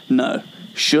 No.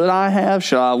 Should I have?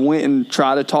 Should I went and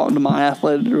try to talk to my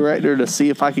athletic director to see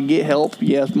if I could get help?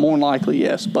 Yes, more than likely,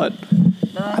 yes. But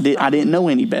I didn't know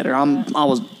any better. I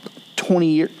was 20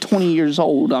 years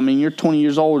old. I mean, you're 20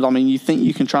 years old. I mean, you think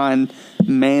you can try and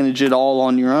manage it all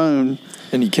on your own,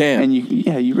 and you can't. And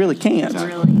you really can't.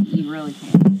 You really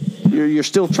can't. You're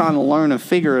still trying to learn and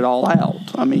figure it all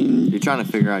out. I mean, you're trying to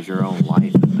figure out your own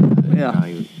life.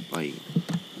 Yeah.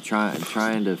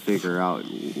 Trying to figure out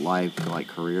life, like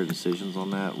career decisions on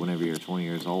that whenever you're 20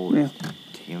 years old is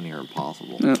damn near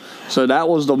impossible. Yeah. So that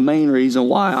was the main reason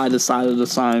why I decided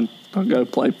to go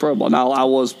play pro ball. Now, I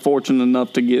was fortunate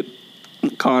enough to get a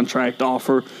contract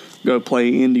offer, go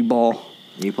play indie ball.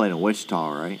 You played in Wichita,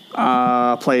 right?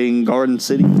 I played in Garden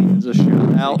City, Kansas.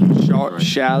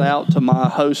 Shout out to my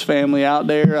host family out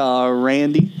there,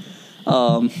 Randy.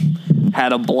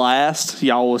 Had a blast.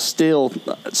 Y'all was still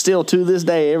to this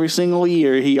day, every single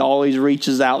year, he always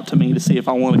reaches out to me to see if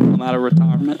I want to come out of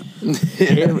retirement.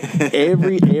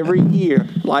 every year,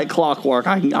 like clockwork,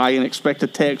 I can expect a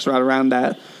text right around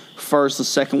that first or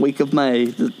second week of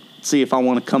May to see if I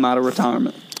want to come out of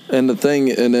retirement. And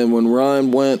then when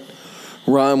Ryan went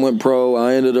pro,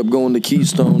 I ended up going to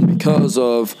Keystone because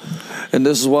of, and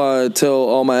this is why I tell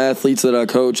all my athletes that I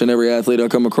coach and every athlete I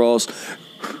come across,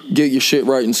 get your shit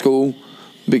right in school,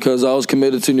 because I was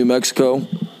committed to New Mexico.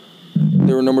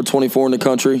 They were number 24 in the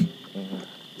country.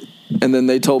 And then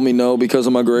they told me no because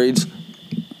of my grades.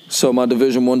 So my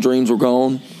Division I dreams were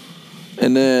gone.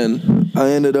 And then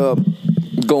I ended up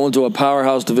going to a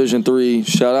powerhouse Division III.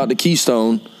 Shout out to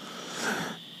Keystone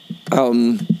out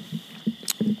in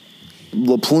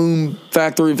La Plume,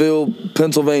 Factoryville,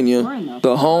 Pennsylvania.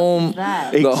 The home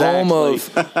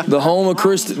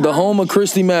of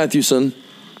Christy Mathewson.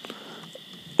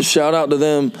 Shout out to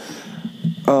them.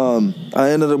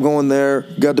 I ended up going there.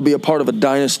 Got to be a part of a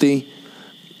dynasty.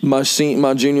 My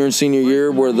junior and senior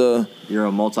year, where you're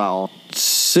a multi-all.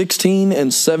 16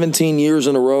 and 17 years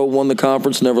in a row, won the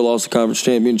conference, never lost the conference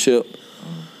championship.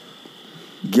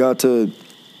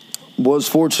 Was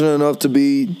fortunate enough to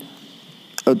be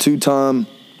a 2-time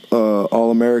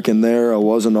All-American there. I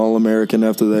was an All-American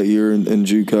after that year in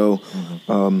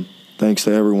JUCO. Thanks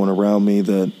to everyone around me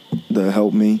that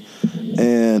helped me.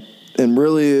 And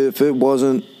really, if it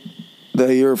wasn't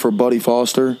that year for Buddy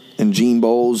Foster and Gene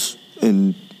Bowles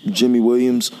and Jimmy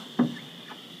Williams,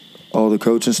 all the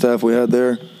coaching staff we had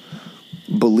there,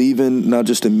 believing not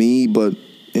just in me, but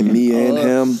in me and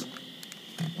him,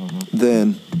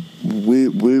 then we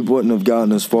wouldn't have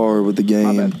gotten as far with the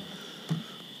game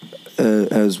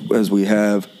as we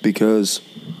have, because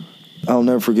I'll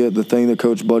never forget the thing that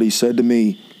Coach Buddy said to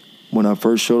me when I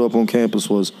first showed up on campus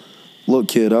was, "Look,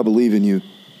 kid, I believe in you.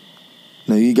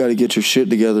 Now you got to get your shit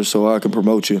together so I can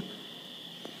promote you."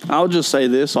 I'll just say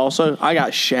this also. I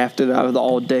got shafted out of the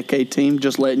all-decade team,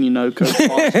 just letting you know, Coach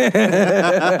Foster.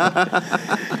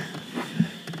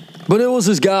 But it was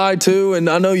his guy, too, and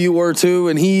I know you were, too,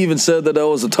 and he even said that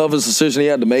was the toughest decision he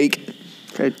had to make.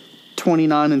 Okay,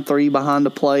 29-3 behind the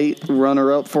plate,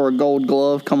 runner-up for a Gold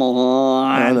Glove. Come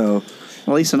on. I know.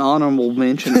 At least an honorable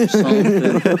mention or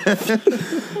something.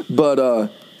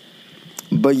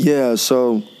 But yeah,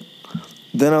 so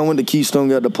then I went to Keystone,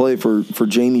 got to play for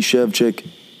Jamie Shevchik,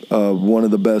 one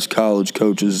of the best college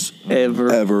coaches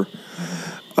ever.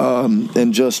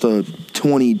 In just a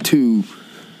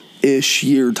 22-ish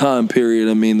year time period.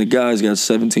 I mean, the guy's got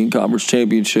 17 conference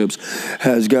championships,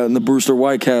 has gotten the Brewster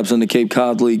Whitecaps in the Cape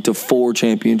Cod League to 4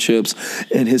 championships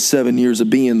in his 7 years of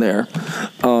being there.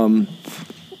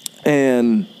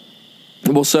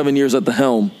 7 years at the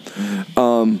helm.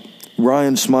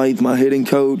 Ryan Smythe, my hitting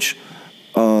coach.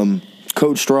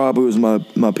 Coach Straub, who was my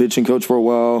pitching coach for a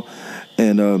while,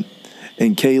 and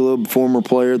Caleb, former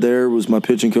player there, was my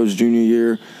pitching coach junior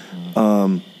year.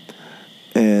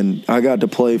 And I got to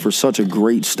play for such a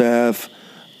great staff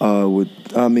with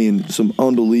some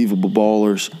unbelievable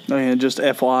ballers. And just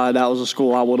FYI, that was a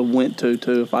school I would have went to,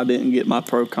 too, if I didn't get my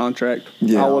pro contract.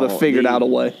 Yeah. I would have figured out a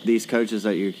way. These coaches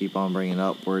that you keep on bringing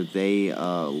up, were they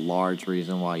a large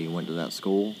reason why you went to that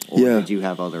school? Or did you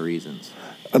have other reasons?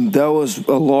 That was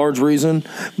a large reason.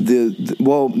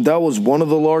 That was one of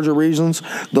the larger reasons.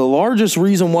 The largest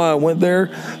reason why I went there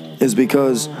is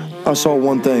because I saw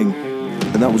one thing,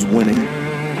 and that was winning.